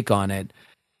sort of take on it.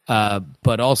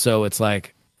 But also it's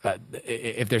like,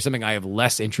 if there's something I have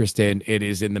less interest in, it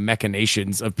is in the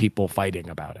machinations of people fighting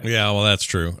about it. Yeah, well, that's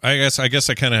true. I guess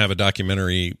I kind of have a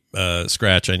documentary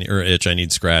itch I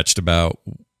need scratched about.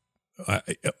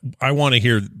 I want to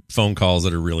hear phone calls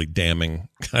that are really damning.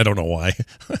 I don't know why.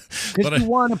 Because you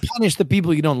want to punish the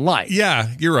people you don't like.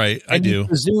 Yeah, you're right. I do. You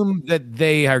presume that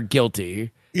they are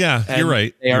guilty. Yeah, you're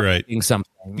right. You're right. Something.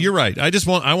 You're right.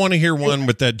 I want to hear one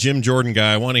with that Jim Jordan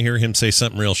guy. I want to hear him say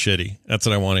something real shitty. That's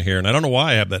what I want to hear. And I don't know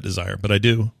why I have that desire, but I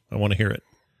do. I want to hear it.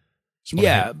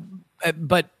 Yeah,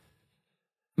 but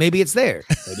maybe it's there.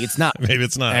 Maybe it's not. Maybe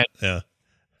it's not. Yeah.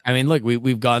 I mean, look,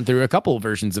 we've gone through a couple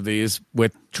versions of these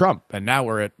with Trump, and now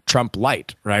we're at Trump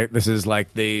Light, right? This is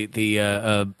like the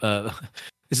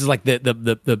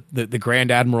Grand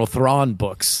Admiral Thrawn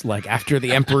books. Like, after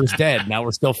the Emperor's dead, now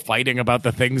we're still fighting about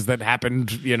the things that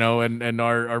happened, and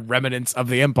are remnants of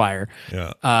the Empire.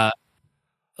 Yeah.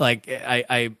 I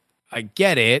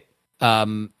get it.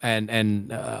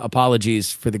 And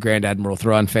apologies for the Grand Admiral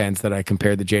Thrawn fans that I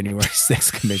compared the January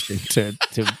 6th Commission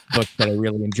to books that I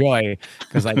really enjoy,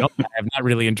 because I have not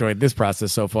really enjoyed this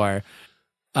process so far.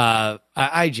 I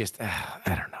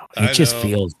don't know.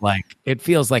 It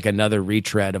feels like another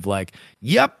retread of like,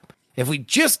 yep, if we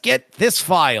just get this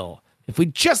file, if we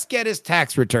just get his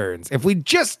tax returns, if we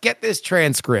just get this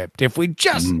transcript, if we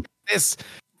just this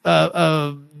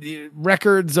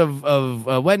records of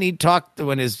when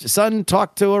his son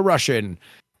talked to a Russian,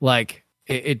 like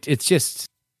it's just,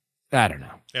 I don't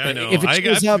know. Yeah, I know. If it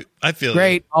shows up, I feel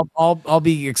great. I'll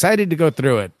be excited to go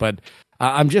through it, but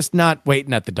I'm just not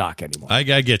waiting at the dock anymore. I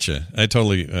get you. I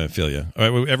totally feel you.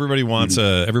 Everybody wants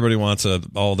a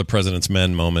all the president's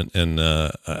men moment, and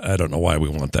I don't know why we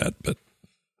want that, but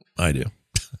I do.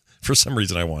 For some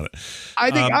reason, I want it.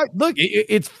 I think, look,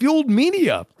 it's fueled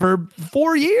media for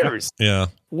 4 years. Yeah.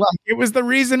 Well, it was the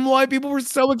reason why people were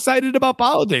so excited about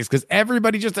politics, because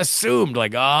everybody just assumed,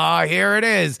 like, here it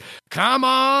is. Come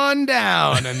on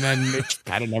down. And then it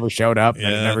kind of never showed up. And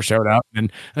it never showed up.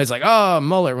 And it's like,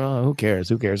 Mueller. Well, who cares?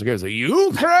 Who cares?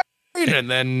 Ukraine.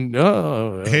 And then,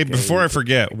 hey, before I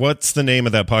forget, what's the name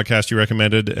of that podcast you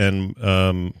recommended? And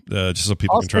just so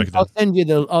people can track it down.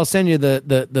 I'll send you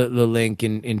the link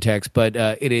in text. But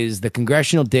it is the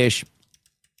Congressional Dish.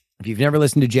 If you've never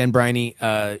listened to Jen Briney,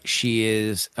 she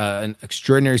is an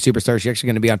extraordinary superstar. She's actually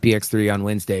going to be on PX3 on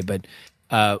Wednesday. But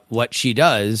what she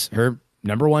does, her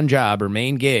number one job, her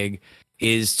main gig,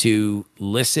 is to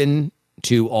listen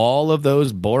to all of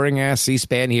those boring ass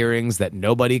C-SPAN hearings that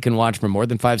nobody can watch for more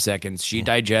than 5 seconds. She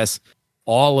digests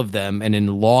all of them, and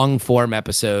in long form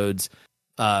episodes,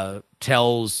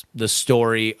 tells the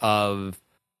story of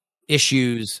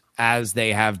issues as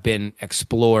they have been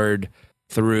explored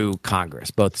through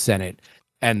Congress, both Senate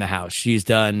and the House. She's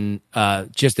done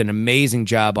just an amazing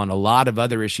job on a lot of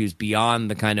other issues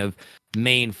beyond the kind of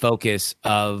main focus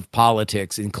of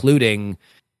politics, including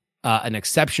an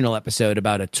exceptional episode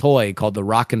about a toy called the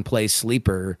Rock and Play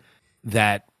Sleeper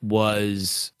that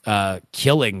was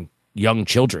killing young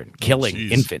children, killing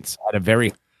infants at a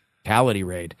very mortality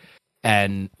rate,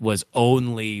 and was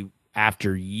only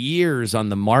after years on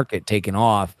the market taken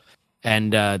off.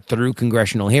 And through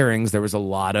congressional hearings, there was a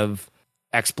lot of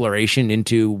exploration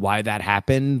into why that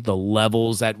happened, the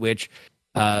levels at which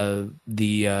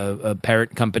the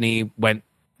parent company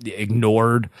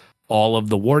ignored all of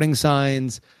the warning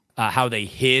signs, how they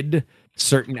hid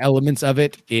certain elements of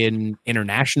it in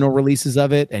international releases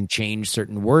of it and changed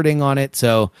certain wording on it.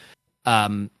 So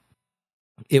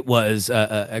it was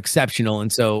exceptional.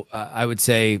 And so I would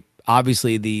say,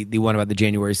 obviously, the one about the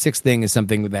January 6th thing is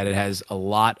something that it has a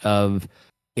lot of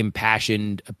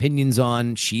impassioned opinions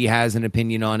on. She has an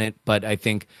opinion on it, but I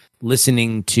think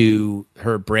listening to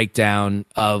her breakdown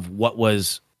of what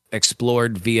was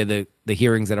explored via the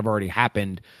hearings that have already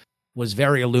happened was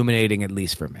very illuminating, at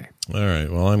least for me. All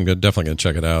right. Well, I'm definitely going to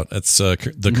check it out. It's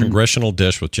the Congressional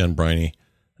Dish with Jen Briney.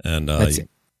 And did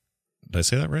I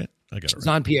say that right? I got it right. It's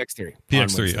on PX3.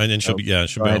 PX3. And then she'll be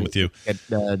on with you. Get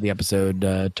the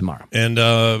episode tomorrow. And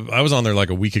I was on there like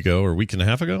a week ago or a week and a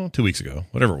half ago, 2 weeks ago,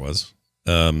 whatever it was.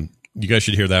 You guys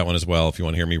should hear that one as well if you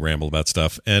want to hear me ramble about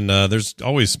stuff. And there's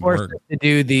always more to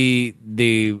do the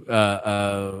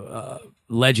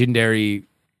legendary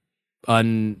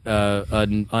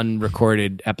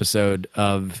unrecorded episode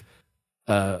of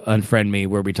Unfriend Me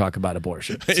where we talk about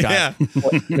abortion. Scott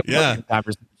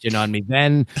conversation on me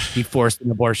then. He forced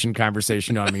an abortion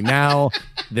conversation on me now.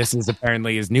 This is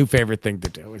apparently his new favorite thing to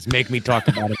do, is make me talk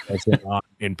about abortion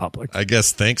in public. I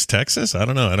guess thanks, Texas. I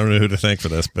don't know who to thank for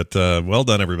this, but well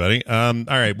done, everybody. All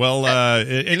right. Well,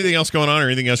 anything else going on or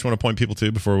anything else you want to point people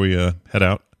to before we head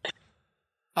out?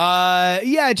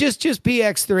 Just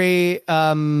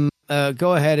PX3.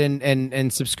 Go ahead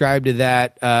and subscribe to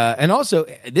that. And also,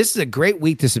 this is a great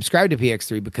week to subscribe to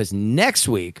PX3 because next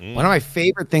week, one of my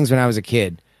favorite things when I was a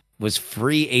kid was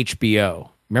free HBO.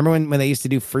 Remember when they used to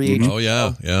do free HBO? Oh,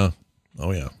 yeah.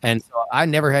 Oh, yeah. And so I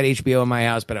never had HBO in my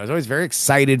house, but I was always very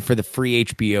excited for the free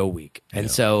HBO week.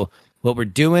 And so what we're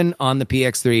doing on the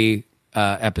PX3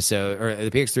 episode, or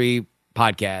the PX3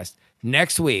 podcast,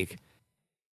 next week,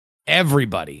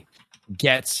 everybody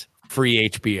gets free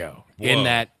HBO. Whoa. In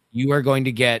that you are going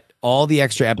to get all the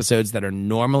extra episodes that are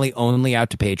normally only out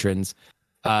to patrons.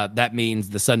 That means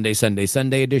the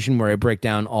Sunday edition, where I break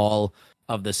down all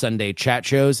of the Sunday chat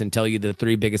shows and tell you the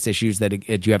 3 biggest issues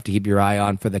that you have to keep your eye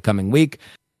on for the coming week.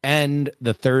 And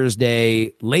the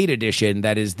Thursday late edition,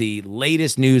 that is the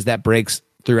latest news that breaks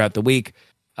throughout the week.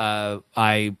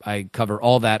 I cover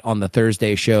all that on the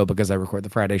Thursday show because I record the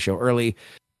Friday show early.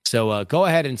 So go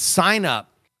ahead and sign up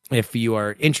if you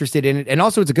are interested in it. And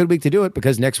also, it's a good week to do it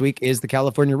because next week is the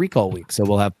California recall week. So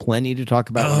we'll have plenty to talk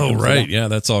about. Oh, right. Yeah,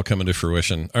 that's all coming to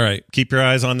fruition. All right. Keep your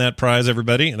eyes on that prize,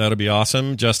 everybody. That'll be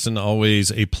awesome. Justin,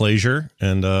 always a pleasure.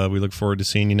 And we look forward to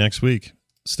seeing you next week.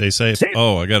 Stay safe.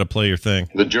 Oh, I got to play your thing.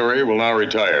 The jury will now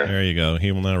retire. There you go.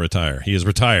 He will now retire. He is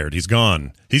retired. He's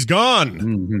gone. He's gone.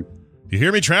 Mm-hmm. You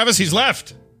hear me, Travis? He's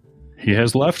left. He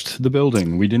has left the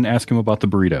building. We didn't ask him about the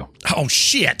burrito. Oh,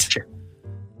 shit.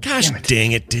 Gosh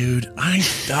dang it, dude.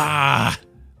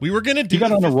 We were going to do... You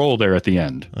got on a roll there at the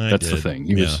end. That's did. The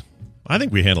thing. I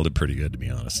think we handled it pretty good, to be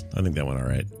honest. I think that went all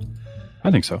right. I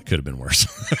think so. Could have been worse.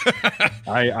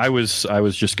 I was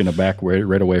just going to back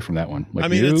right away from that one. Like, I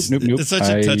mean, it's such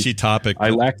a touchy topic. I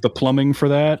lack the plumbing for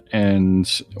that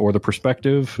or the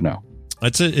perspective. No.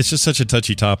 It's just such a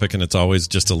touchy topic, and it's always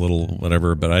just a little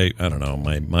whatever. But I don't know.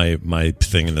 My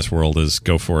thing in this world is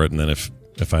go for it, and then if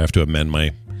I have to amend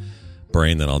my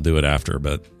brain, then I'll do it after.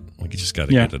 But we just got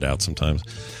to get it out sometimes.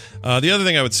 The other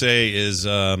thing I would say is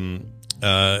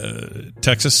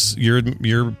Texas, your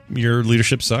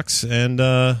leadership sucks, and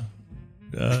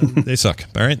they suck.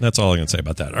 All right, that's all I'm going to say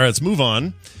about that. All right, let's move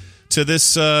on to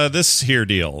this here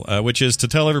deal, which is to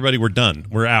tell everybody we're done,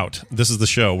 we're out. This is the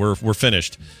show. We're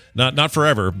finished. Not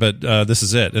forever, but this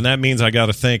is it, and that means I got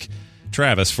to thank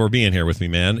Travis for being here with me,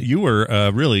 man. You were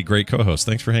a really great co-host.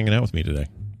 Thanks for hanging out with me today.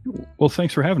 Well,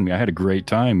 thanks for having me. I had a great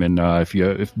time, and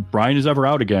if Brian is ever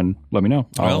out again, let me know.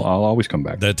 I'll always come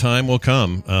back. That time will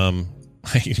come.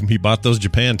 He bought those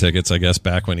Japan tickets, I guess,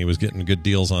 back when he was getting good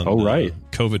deals on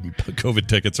COVID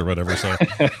tickets or whatever. So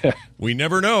we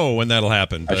never know when that'll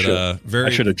happen. But I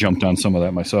should have jumped on some of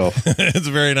that myself. It's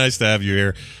very nice to have you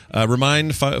here.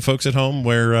 Remind folks at home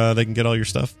where they can get all your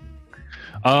stuff.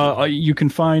 You can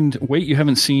find Wait You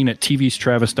Haven't Seen at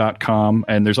tvstravis.com.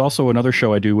 And there's also another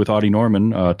show I do with Audie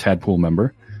Norman, a Tadpool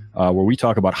member, where we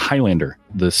talk about Highlander,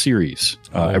 the series,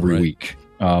 every week.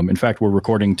 In fact, we're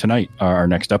recording tonight our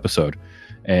next episode.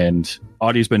 And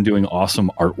Audie's been doing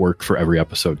awesome artwork for every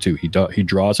episode too. He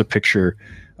draws a picture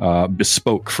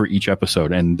bespoke for each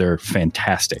episode, and they're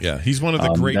fantastic. Yeah, he's one of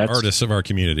the great artists of our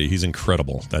community. He's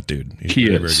incredible, that dude. He's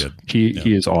very good.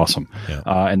 He is awesome. Yeah.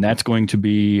 And that's going to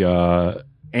be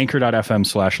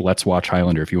anchor.fm/Let's Watch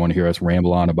Highlander if you want to hear us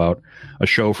ramble on about a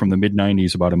show from the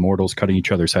mid-90s about immortals cutting each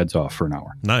other's heads off for an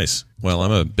hour. Nice. Well,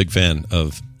 I'm a big fan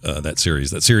of that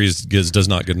series. That series does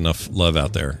not get enough love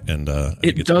out there, and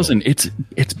it doesn't.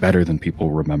 It's better than people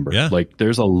remember. Yeah. Like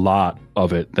there's a lot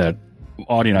of it that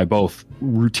Audie and I both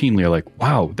routinely are like,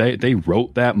 wow, they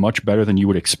wrote that much better than you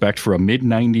would expect for a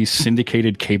mid-90s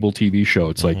syndicated cable TV show.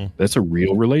 It's like, that's a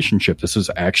real relationship. This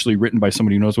is actually written by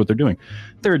somebody who knows what they're doing.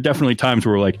 There are definitely times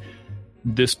where we're like,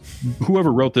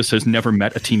 whoever wrote this has never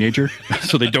met a teenager,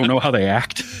 so they don't know how they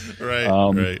act. Right,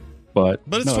 right. But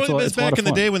it's funny. It's back in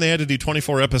the day when they had to do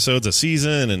 24 episodes a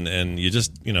season, and you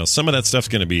just, some of that stuff's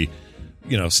going to be,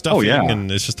 stuffing,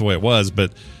 and it's just the way it was.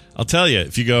 But I'll tell you,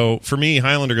 if you go, for me,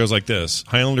 Highlander goes like this.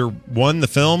 Highlander 1, the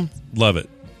film, love it.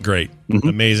 Great.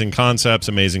 Amazing concepts,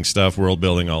 amazing stuff, world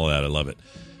building, all of that. I love it.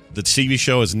 The TV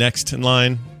show is next in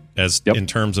line in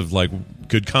terms of like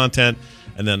good content.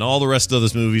 And then all the rest of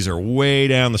those movies are way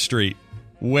down the street,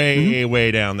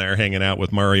 way down there hanging out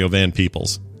with Mario Van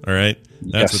Peebles. All right?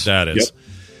 That's what that is.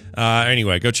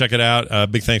 Anyway, go check it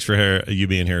out. Big thanks for you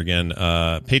being here again.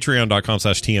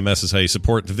 Patreon.com/TMS is how you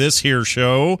support this here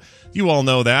show. You all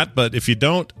know that, but if you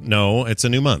don't know, it's a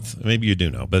new month. Maybe you do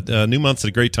know, but new month's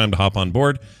a great time to hop on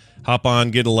board. Hop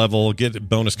on, get a level, get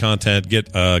bonus content,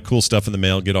 get cool stuff in the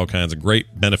mail, get all kinds of great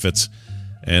benefits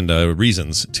and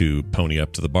reasons to pony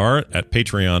up to the bar at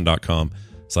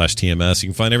patreon.com/TMS. You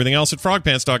can find everything else at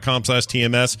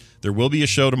frogpants.com/TMS. There will be a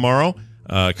show tomorrow.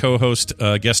 Co-host,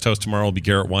 guest host tomorrow will be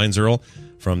Garrett Weinzierl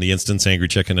from The Instance, Angry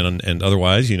Chicken, and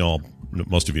otherwise.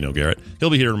 Most of you know Garrett. He'll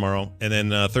be here tomorrow. And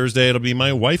then Thursday, it'll be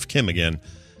my wife, Kim, again,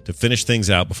 to finish things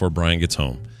out before Brian gets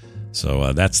home.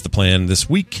 So that's the plan this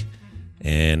week.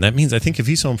 And that means I think if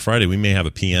he's home Friday, we may have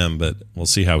a PM, but we'll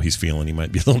see how he's feeling. He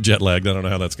might be a little jet lagged. I don't know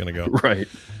how that's going to go. Right.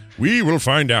 We will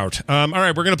find out. All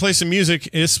right, we're going to play some music.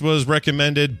 This was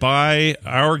recommended by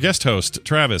our guest host,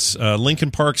 Travis.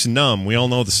 Linkin Park's Numb. We all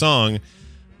know the song,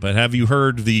 but have you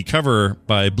heard the cover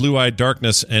by Blue Eyed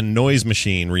Darkness and Noise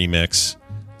Machine remix?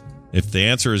 If the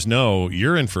answer is no,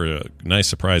 you're in for a nice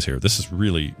surprise here. This is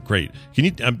really great. Can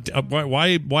you?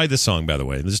 Why this song, by the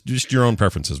way? This is just your own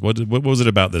preferences. What was it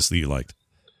about this that you liked?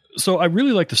 So I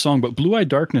really like the song, but Blue Eyed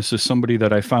Darkness is somebody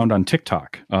that I found on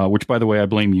TikTok, which, by the way, I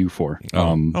blame you for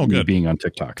good. being on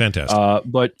TikTok. Fantastic.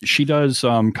 But she does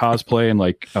cosplay and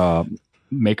like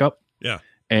makeup. Yeah.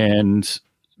 And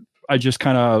I just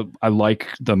I like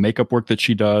the makeup work that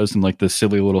she does and like the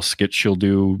silly little skit she'll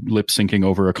do lip syncing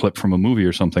over a clip from a movie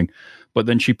or something. But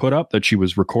then she put up that she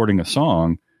was recording a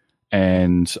song,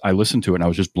 and I listened to it and I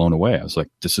was just blown away. I was like,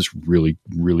 this is really,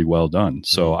 really well done.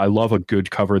 So I love a good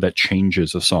cover that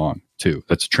changes a song too.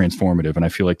 That's transformative. And I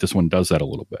feel like this one does that a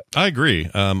little bit. I agree.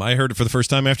 I heard it for the first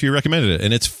time after you recommended it,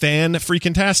 and it's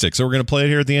fan-freaking-tastic. So we're going to play it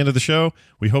here at the end of the show.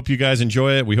 We hope you guys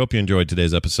enjoy it. We hope you enjoyed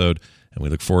today's episode, and we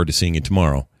look forward to seeing you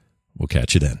tomorrow. We'll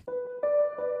catch you then.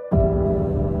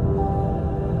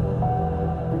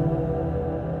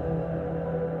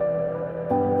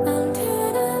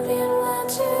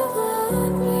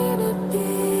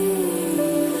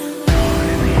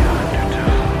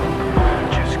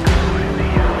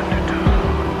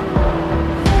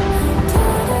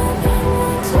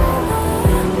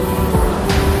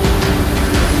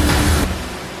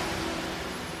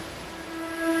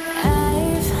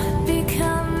 I've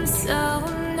become so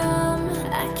numb,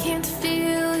 I can't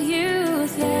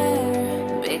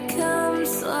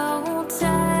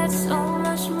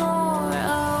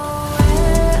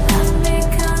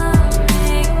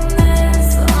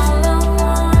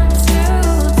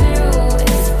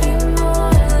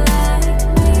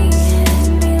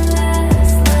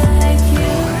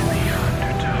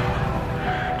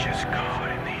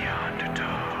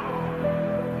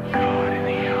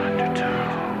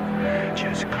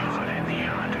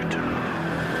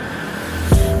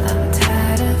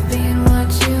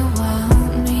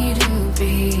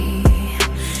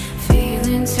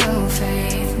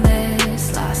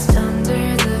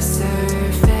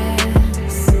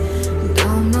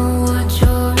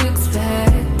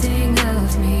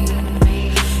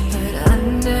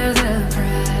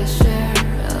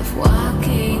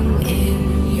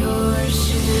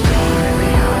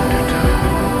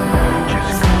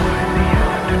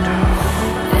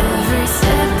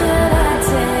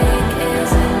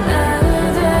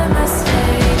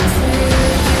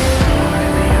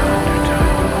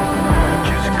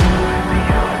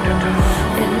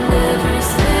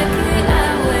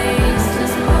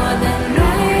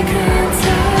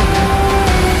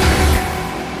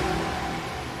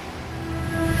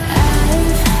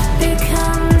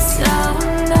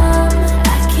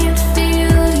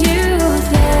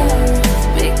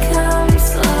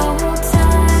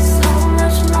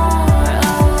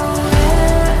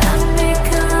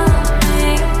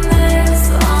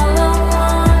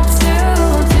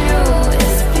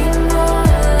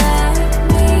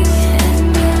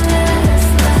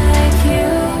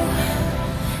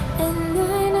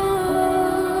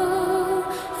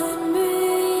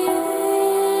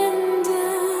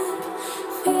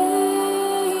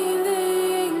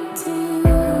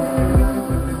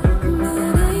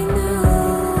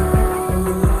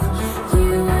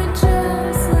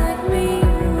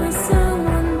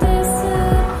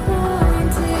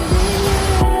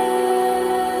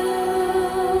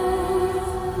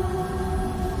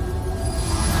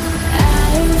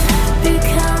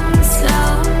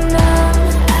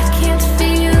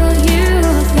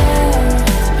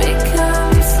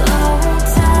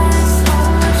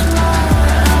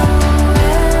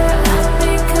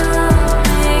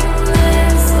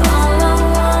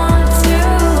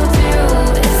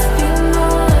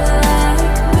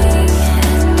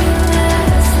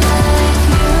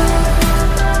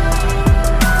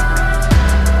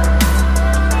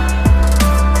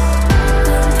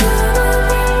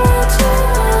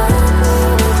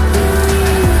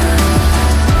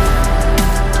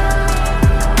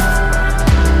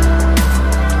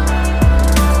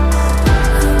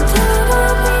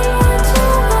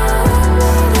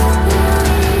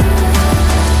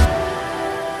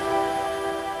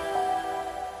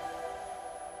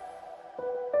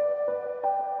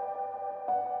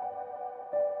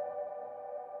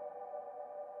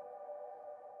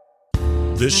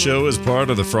This show is part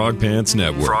of the Frog Pants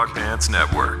Network. Frog Pants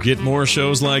Network. Get more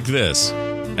shows like this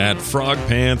at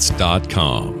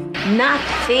frogpants.com. Not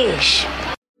fish.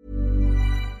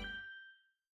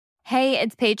 Hey,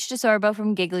 it's Paige DeSorbo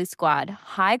from Giggly Squad.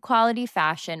 High quality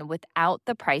fashion without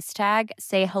the price tag.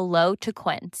 Say hello to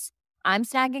Quince. I'm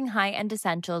snagging high-end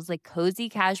essentials like cozy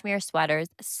cashmere sweaters,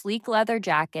 sleek leather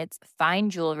jackets,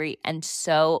 fine jewelry, and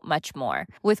so much more.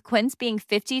 With Quince being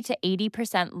 50 to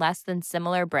 80% less than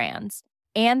similar brands.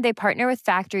 And they partner with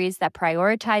factories that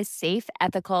prioritize safe,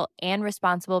 ethical, and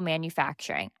responsible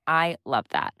manufacturing. I love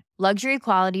that. Luxury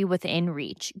quality within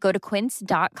reach. Go to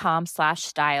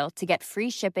quince.com/style to get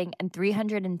free shipping and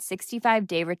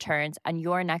 365-day returns on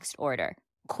your next order.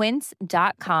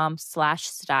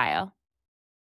 Quince.com/style.